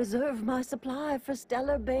have to reserve my supply for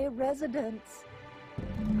Stellar Bay residents.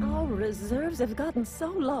 Our reserves have gotten so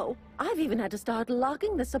low, I've even had to start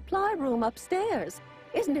locking the supply room upstairs.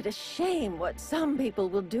 Isn't it a shame what some people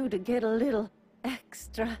will do to get a little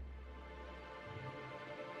extra?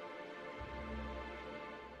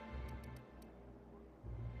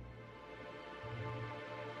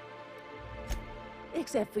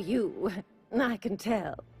 Except for you. I can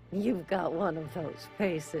tell. You've got one of those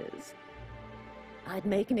faces. I'd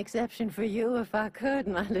make an exception for you if I could,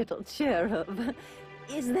 my little cherub.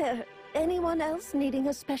 Is there anyone else needing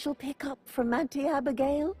a special pickup from Auntie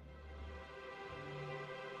Abigail?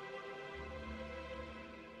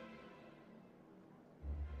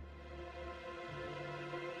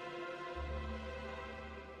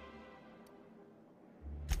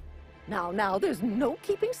 Now, there's no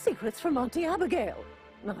keeping secrets from Auntie Abigail.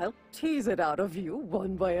 I'll tease it out of you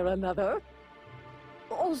one way or another.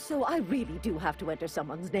 Also, I really do have to enter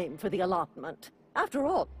someone's name for the allotment. After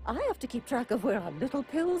all, I have to keep track of where our little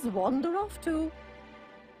pills wander off to.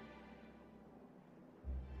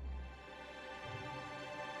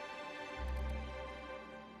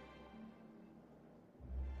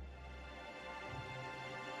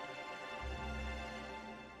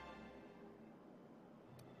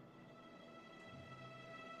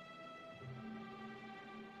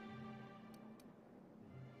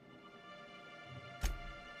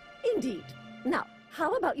 Indeed. Now,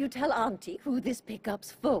 how about you tell Auntie who this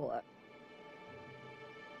pickup's for?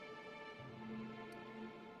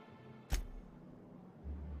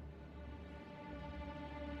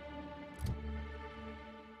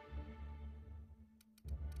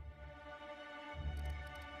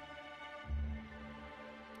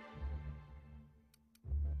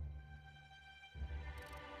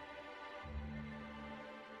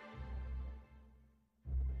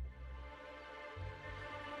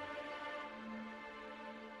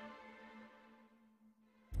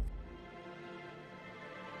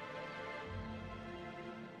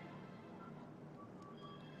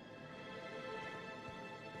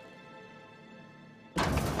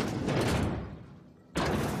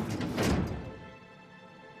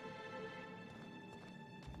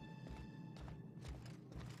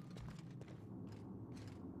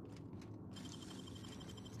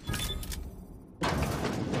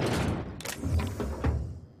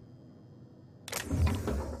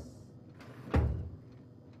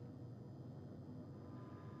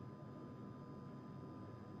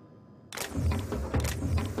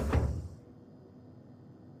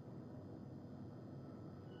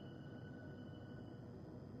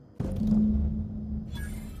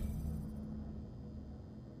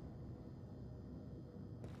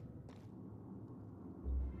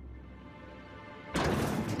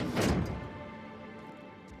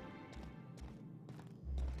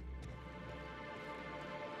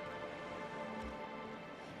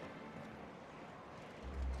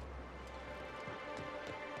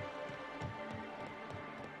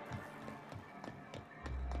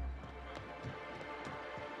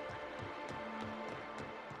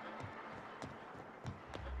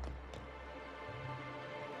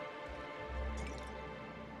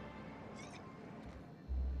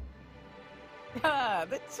 Ah,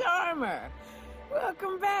 the charmer.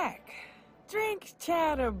 Welcome back. Drink,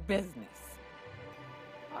 chat, or business?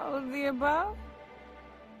 All of the above?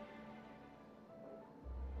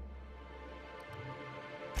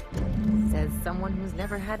 Says someone who's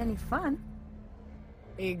never had any fun.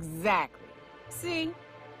 Exactly. See?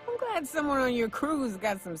 I'm glad someone on your crew's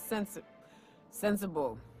got some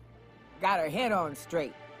sensible. Got her head on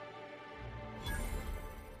straight.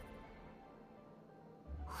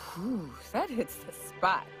 Whew, that hits the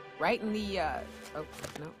spot. Right in the, oh,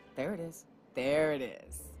 no, there it is. There it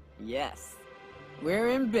is. Yes. We're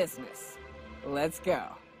in business. Let's go.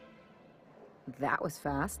 That was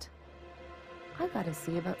fast. I gotta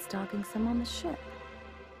see about stocking some on the ship.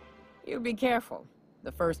 You be careful.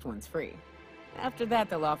 The first one's free. After that,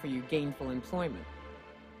 they'll offer you gainful employment.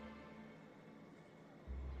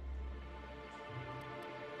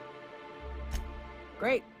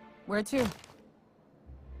 Great. Where to?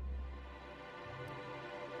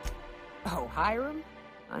 Oh, Hiram?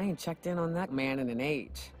 I ain't checked in on that man in an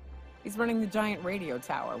age. He's running the giant radio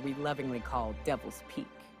tower we lovingly call Devil's Peak.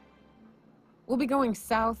 We'll be going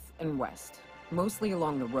south and west, mostly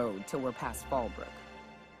along the road till we're past Fallbrook.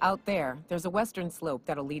 Out there, there's a western slope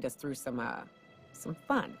that'll lead us through some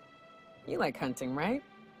fun. You like hunting, right?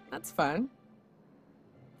 That's fun.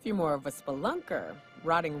 If you're more of a spelunker,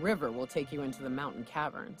 Rotting River will take you into the mountain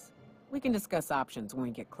caverns. We can discuss options when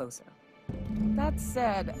we get closer. That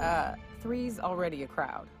said, 3's already a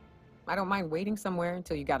crowd. I don't mind waiting somewhere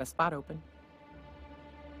until you got a spot open.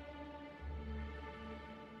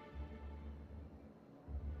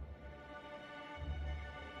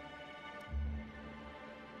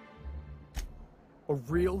 A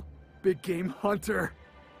real big game hunter.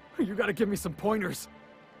 You gotta give me some pointers.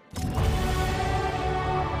 I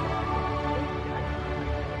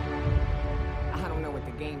don't know what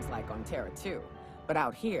the game's like on Terra 2, but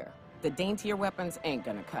out here, the daintier weapons ain't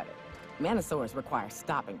gonna cut it. Manosaurs require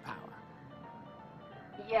stopping power.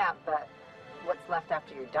 Yeah, but what's left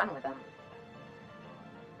after you're done with them?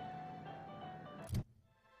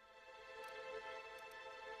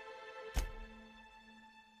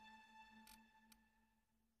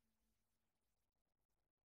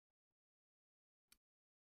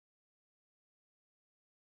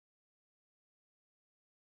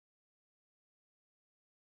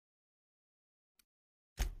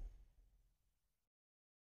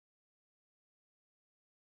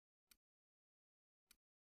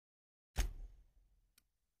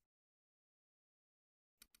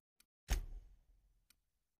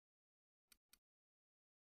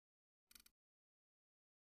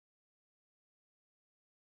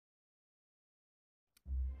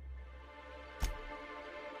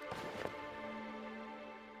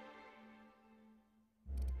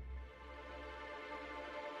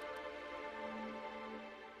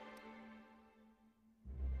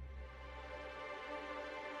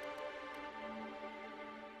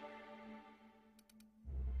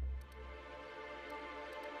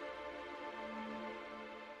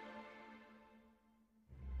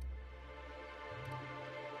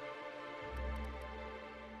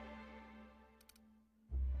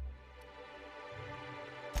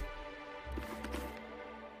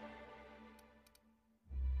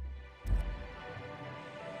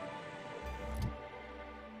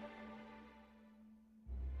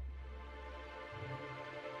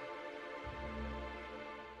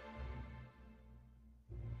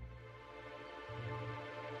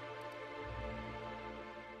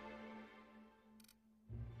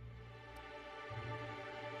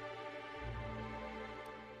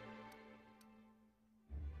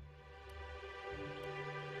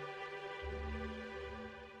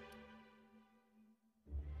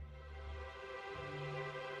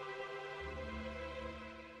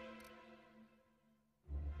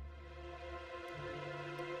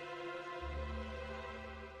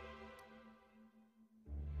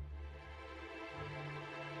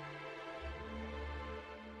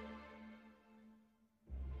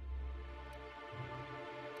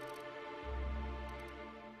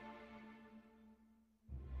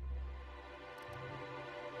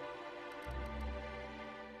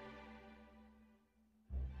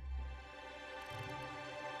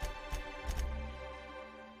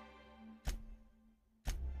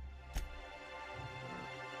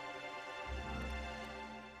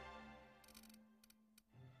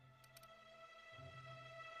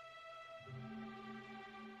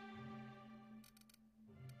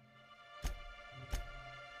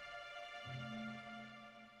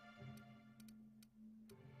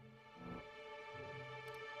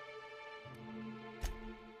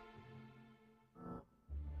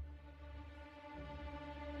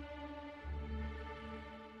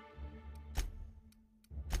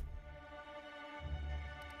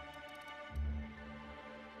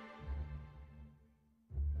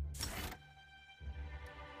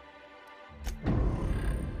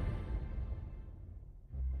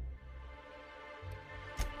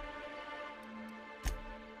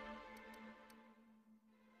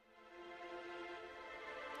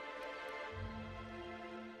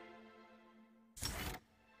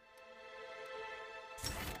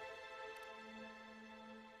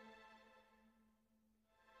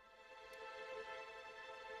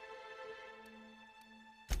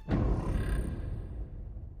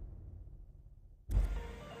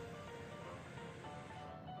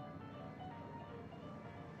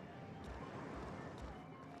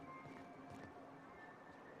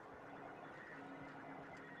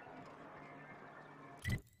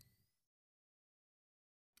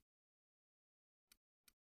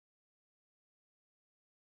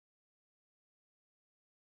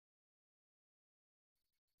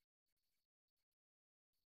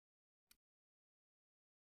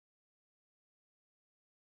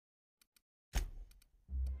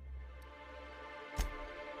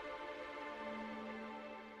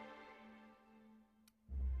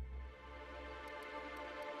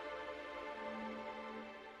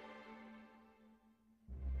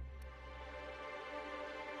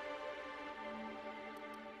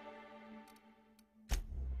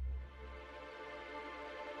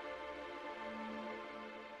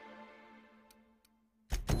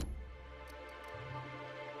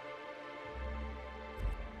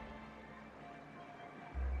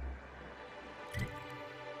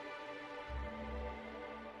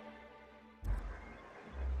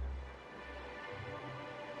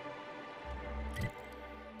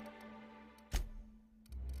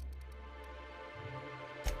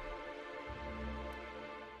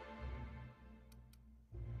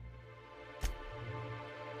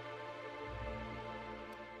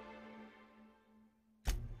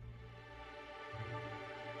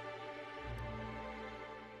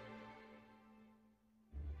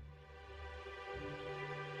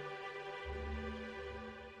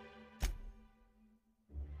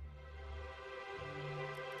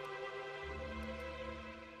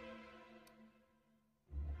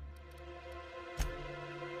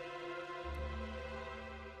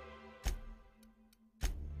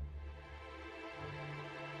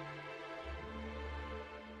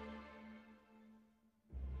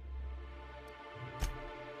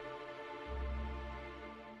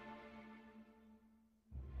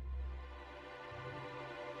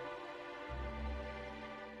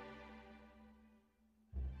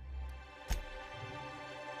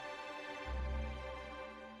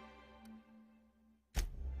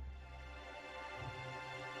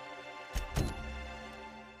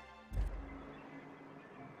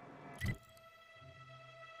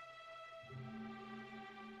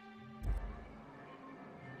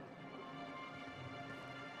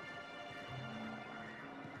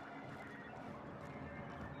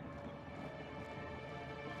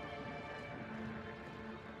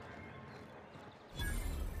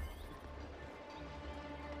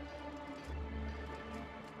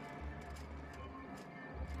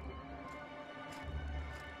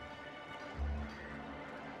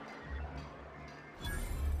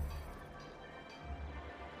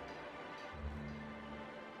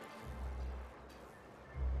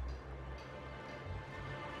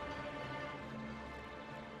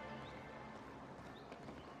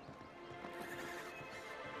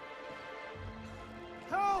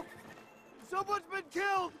 Someone's been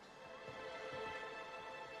killed!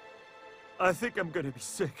 I think I'm gonna be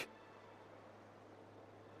sick.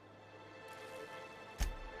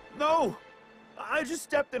 No! I just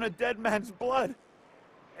stepped in a dead man's blood.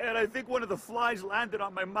 And I think one of the flies landed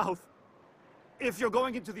on my mouth. If you're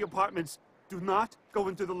going into the apartments, do not go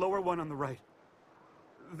into the lower one on the right.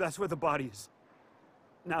 That's where the body is.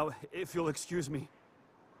 Now, if you'll excuse me,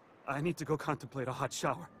 I need to go contemplate a hot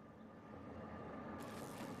shower.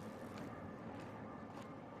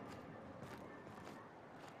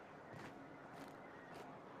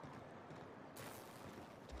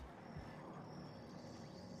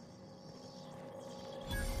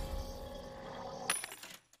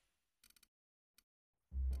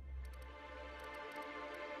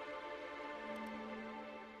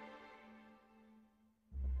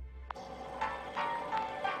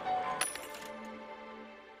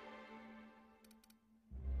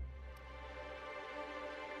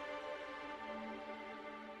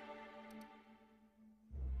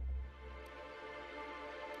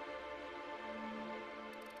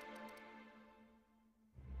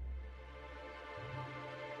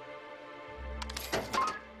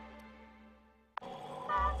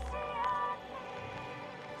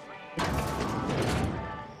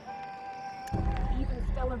 Even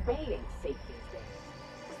Stellar Bay ain't safe these days.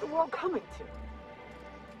 What's the world coming to?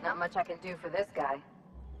 Not much I can do for this guy.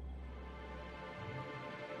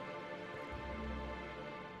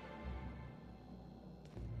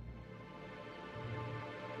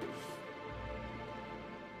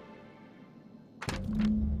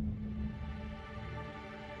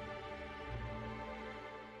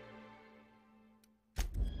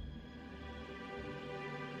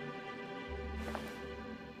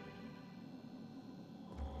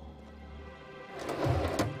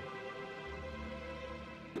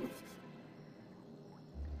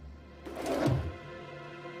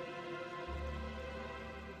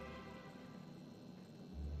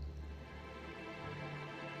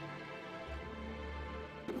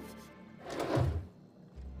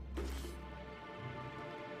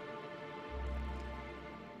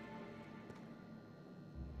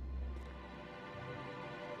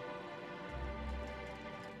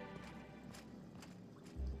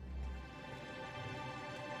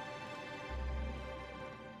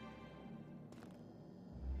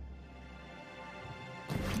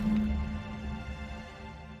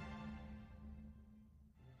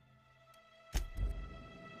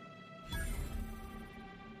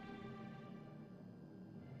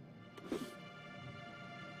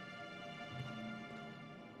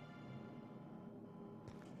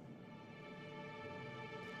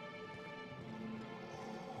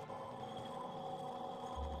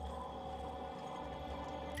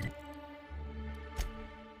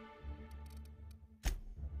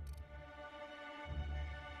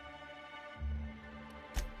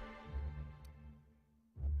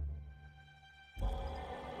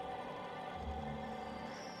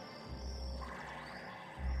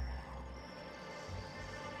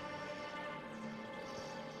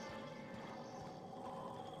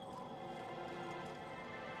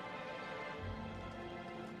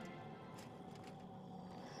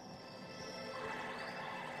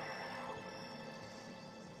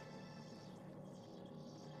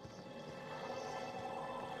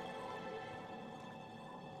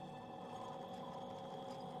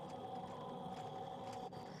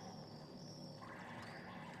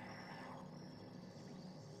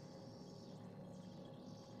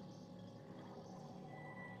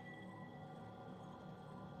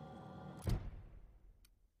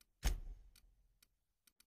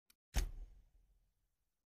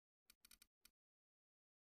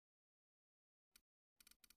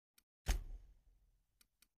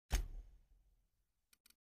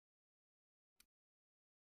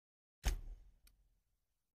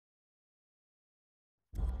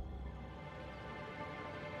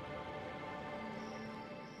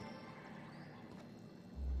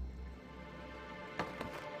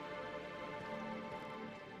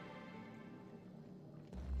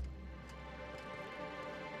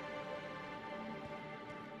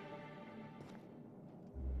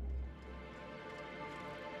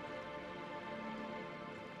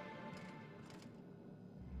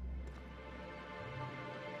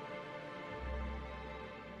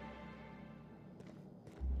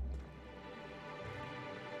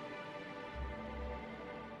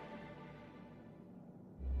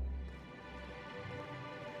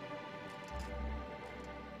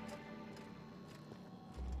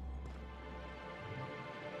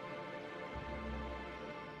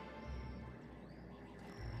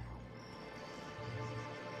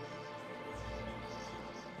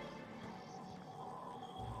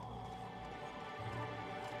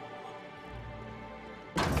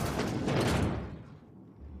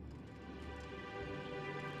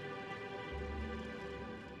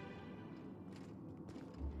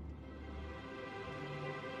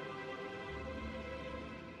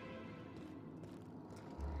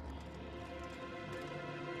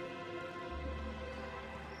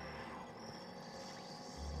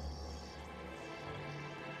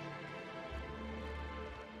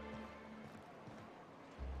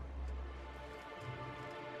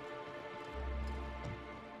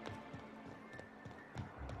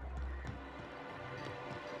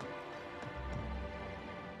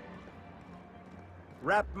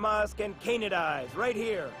 Rat musk and canid eyes, right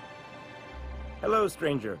here. Hello,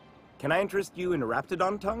 stranger. Can I interest you in a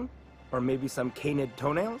raptidon tongue? Or maybe some canid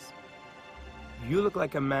toenails? You look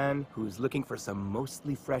like a man who's looking for some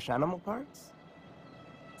mostly fresh animal parts?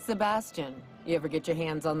 Sebastian, you ever get your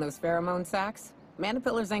hands on those pheromone sacs?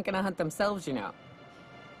 Manipillars ain't gonna hunt themselves, you know.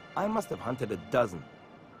 I must have hunted a dozen,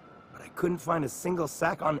 but I couldn't find a single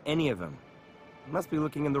sack on any of them. Must be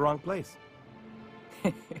looking in the wrong place.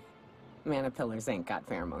 Manipillars ain't got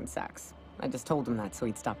pheromone sacs. I just told him that so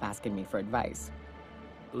he'd stop asking me for advice.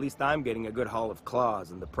 At least I'm getting a good haul of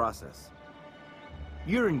claws in the process.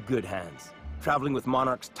 You're in good hands, traveling with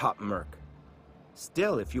Monarch's top merc.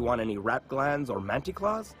 Still, if you want any rat glands or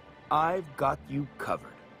manticlaws, I've got you covered.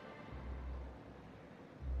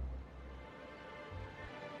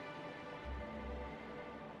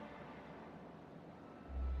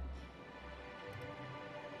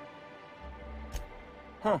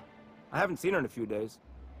 Huh. I haven't seen her in a few days,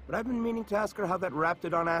 but I've been meaning to ask her how that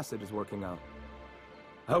Raptidon acid is working out.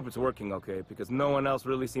 I hope it's working okay, because no one else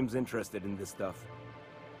really seems interested in this stuff.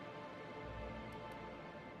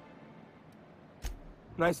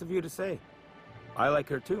 Nice of you to say. I like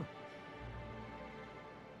her too.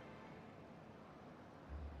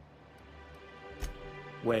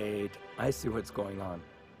 Wait, I see what's going on.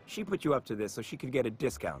 She put you up to this so she could get a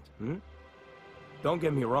discount, hmm? Don't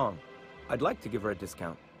get me wrong. I'd like to give her a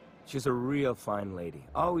discount. She's a real fine lady.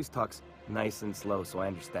 Always talks nice and slow, so I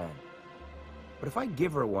understand. But if I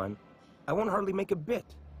give her one, I won't hardly make a bit,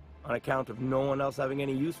 on account of no one else having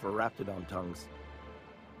any use for Raptidon tongues.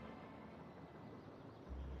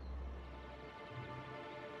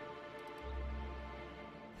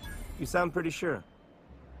 You sound pretty sure.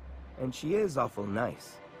 And she is awful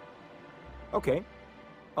nice. Okay,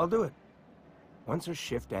 I'll do it. Once her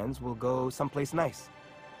shift ends, we'll go someplace nice.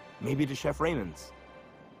 Maybe to Chef Raymond's.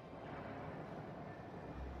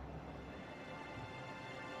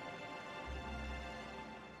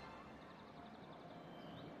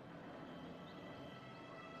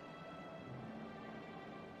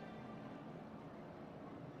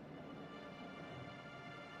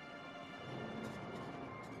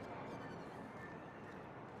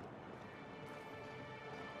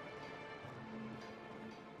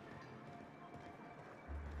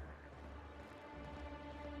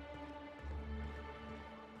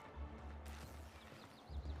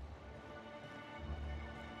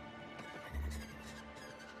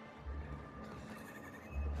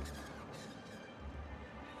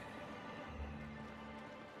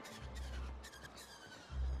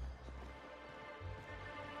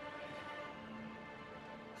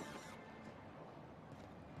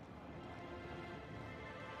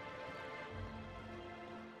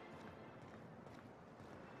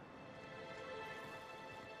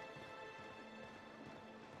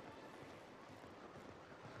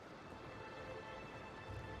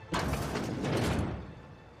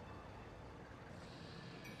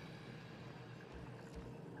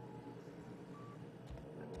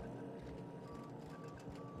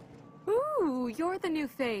 Ooh, you're the new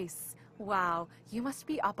face. Wow, you must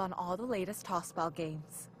be up on all the latest tossball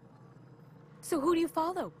games. So who do you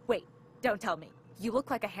follow? Wait, don't tell me. You look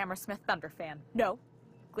like a Hammersmith Thunder fan. No,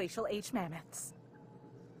 Glacial Age Mammoths.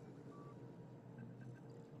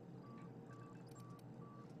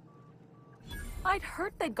 I'd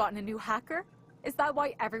heard they'd gotten a new hacker. Is that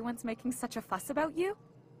why everyone's making such a fuss about you?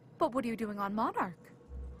 But what are you doing on Monarch?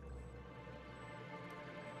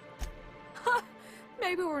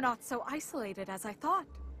 Maybe we're not so isolated as I thought.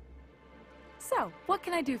 So, what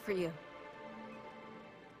can I do for you?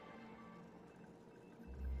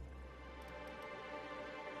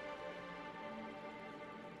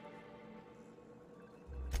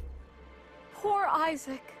 Poor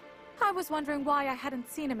Isaac. I was wondering why I hadn't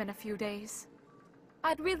seen him in a few days.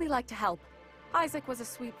 I'd really like to help. Isaac was a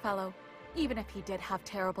sweet fellow, even if he did have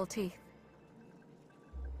terrible teeth.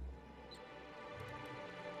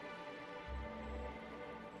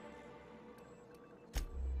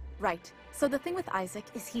 Right. So the thing with Isaac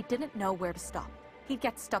is he didn't know where to stop. He'd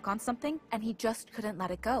get stuck on something, and he just couldn't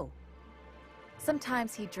let it go.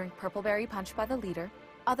 Sometimes he'd drink Purpleberry Punch by the liter.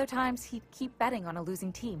 Other times he'd keep betting on a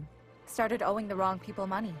losing team. Started owing the wrong people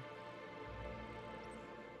money.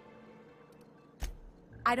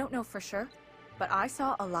 I don't know for sure, but I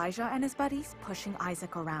saw Elijah and his buddies pushing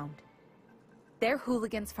Isaac around. They're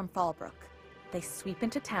hooligans from Fallbrook. They sweep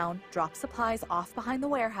into town, drop supplies off behind the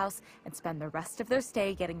warehouse, and spend the rest of their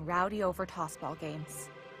stay getting rowdy over tossball games.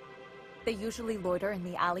 They usually loiter in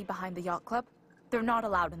the alley behind the yacht club. They're not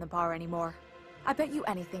allowed in the bar anymore. I bet you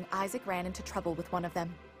anything Isaac ran into trouble with one of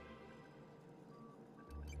them.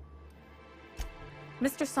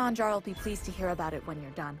 Mr. Sanjar will be pleased to hear about it when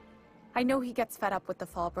you're done. I know he gets fed up with the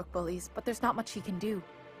Fallbrook bullies, but there's not much he can do.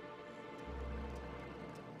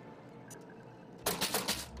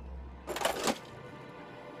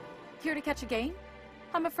 Here to catch a game?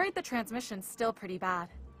 I'm afraid the transmission's still pretty bad.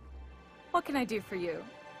 What can I do for you?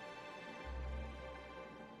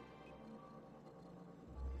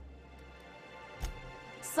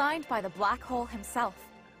 Signed by the Black Hole himself.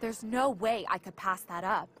 There's no way I could pass that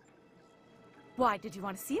up. Why, did you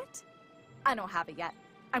want to see it? I don't have it yet.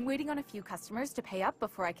 I'm waiting on a few customers to pay up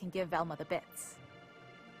before I can give Velma the bits.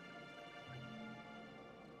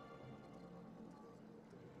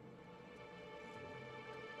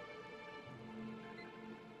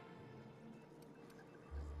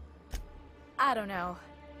 I don't know.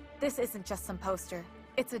 This isn't just some poster.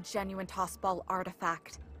 It's a genuine tossball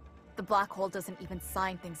artifact. The Black Hole doesn't even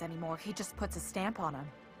sign things anymore. He just puts a stamp on them.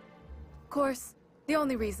 Of course, the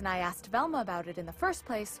only reason I asked Velma about it in the first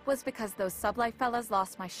place was because those Sublight fellas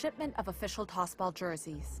lost my shipment of official tossball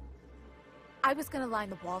jerseys. I was gonna line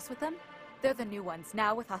the walls with them. They're the new ones,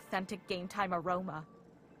 now with authentic game time aroma.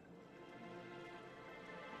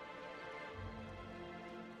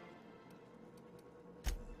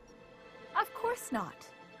 Of course not.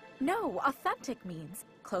 No, authentic means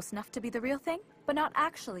close enough to be the real thing, but not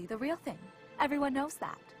actually the real thing. Everyone knows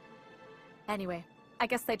that. Anyway, I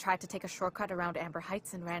guess they tried to take a shortcut around Amber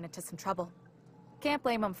Heights and ran into some trouble. Can't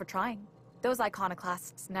blame them for trying. Those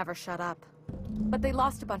iconoclasts never shut up. But they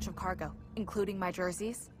lost a bunch of cargo, including my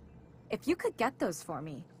jerseys. If you could get those for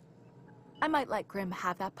me, I might let Grimm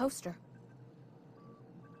have that poster.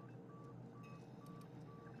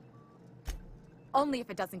 Only if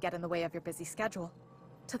it doesn't get in the way of your busy schedule.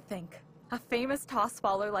 To think, a famous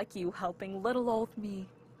tossballer like you helping little old me.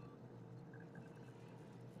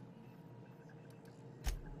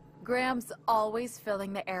 Graham's always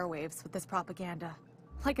filling the airwaves with this propaganda,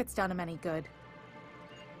 like it's done him any good.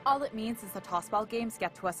 All it means is the tossball games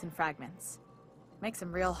get to us in fragments. Makes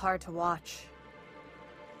them real hard to watch.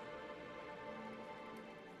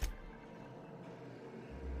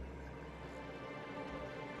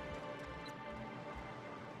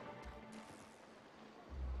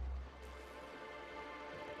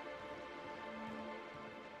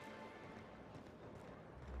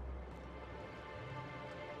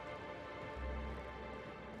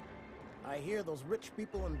 I hear those rich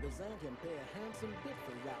people in Byzantium pay a handsome bit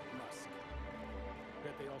for Route Musk.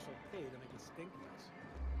 Bet they also pay to make it stink less.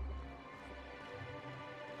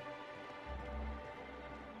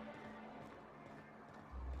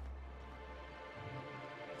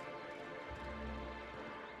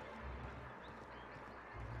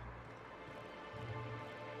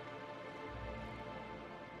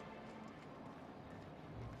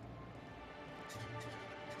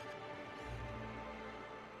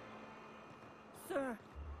 Sir,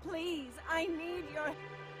 please, I need your...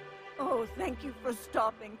 Oh, thank you for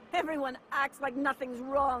stopping. Everyone acts like nothing's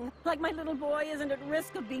wrong, like my little boy isn't at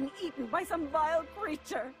risk of being eaten by some vile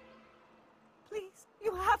creature. Please,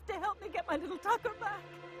 you have to help me get my little Tucker back.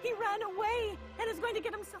 He ran away and is going to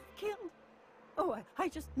get himself killed. Oh, I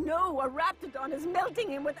just know a Raptidon is melting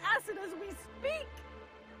him with acid as we speak.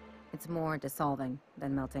 It's more dissolving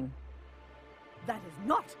than melting. That is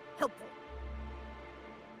not helpful.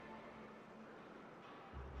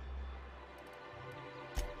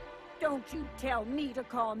 Don't you tell me to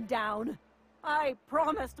calm down. I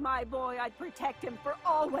promised my boy I'd protect him for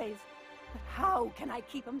always. But how can I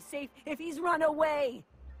keep him safe if he's run away?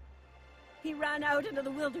 He ran out into the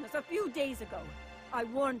wilderness a few days ago. I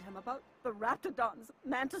warned him about the Raptidons,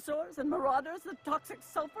 Mantisaurs, and Marauders, the toxic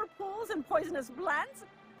sulfur pools and poisonous glands,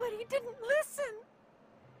 but he didn't listen.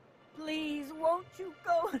 Please, won't you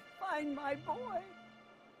go and find my boy?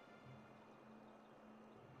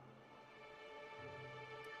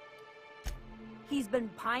 He's been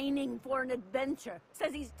pining for an adventure.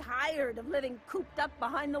 Says he's tired of living cooped up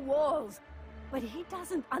behind the walls. But he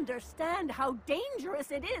doesn't understand how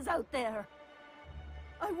dangerous it is out there.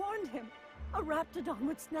 I warned him. A Raptidon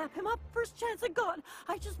would snap him up first chance it got.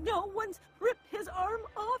 I just know one's ripped his arm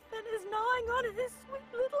off and is gnawing on his sweet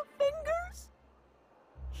little fingers.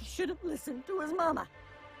 He should have listened to his mama.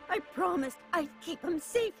 I promised I'd keep him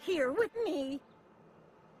safe here with me.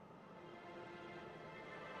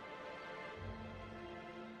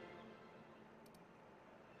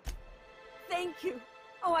 Thank you.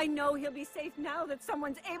 Oh, I know he'll be safe now that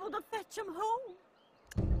someone's able to fetch him home.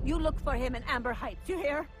 You look for him in Amber Heights, you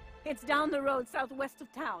hear? It's down the road southwest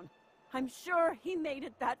of town. I'm sure he made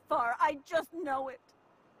it that far. I just know it.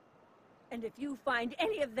 And if you find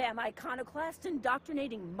any of them iconoclasts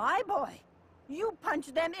indoctrinating my boy, you punch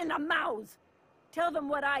them in the mouths. Tell them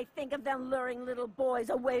what I think of them luring little boys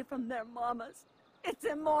away from their mamas. It's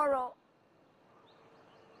immoral.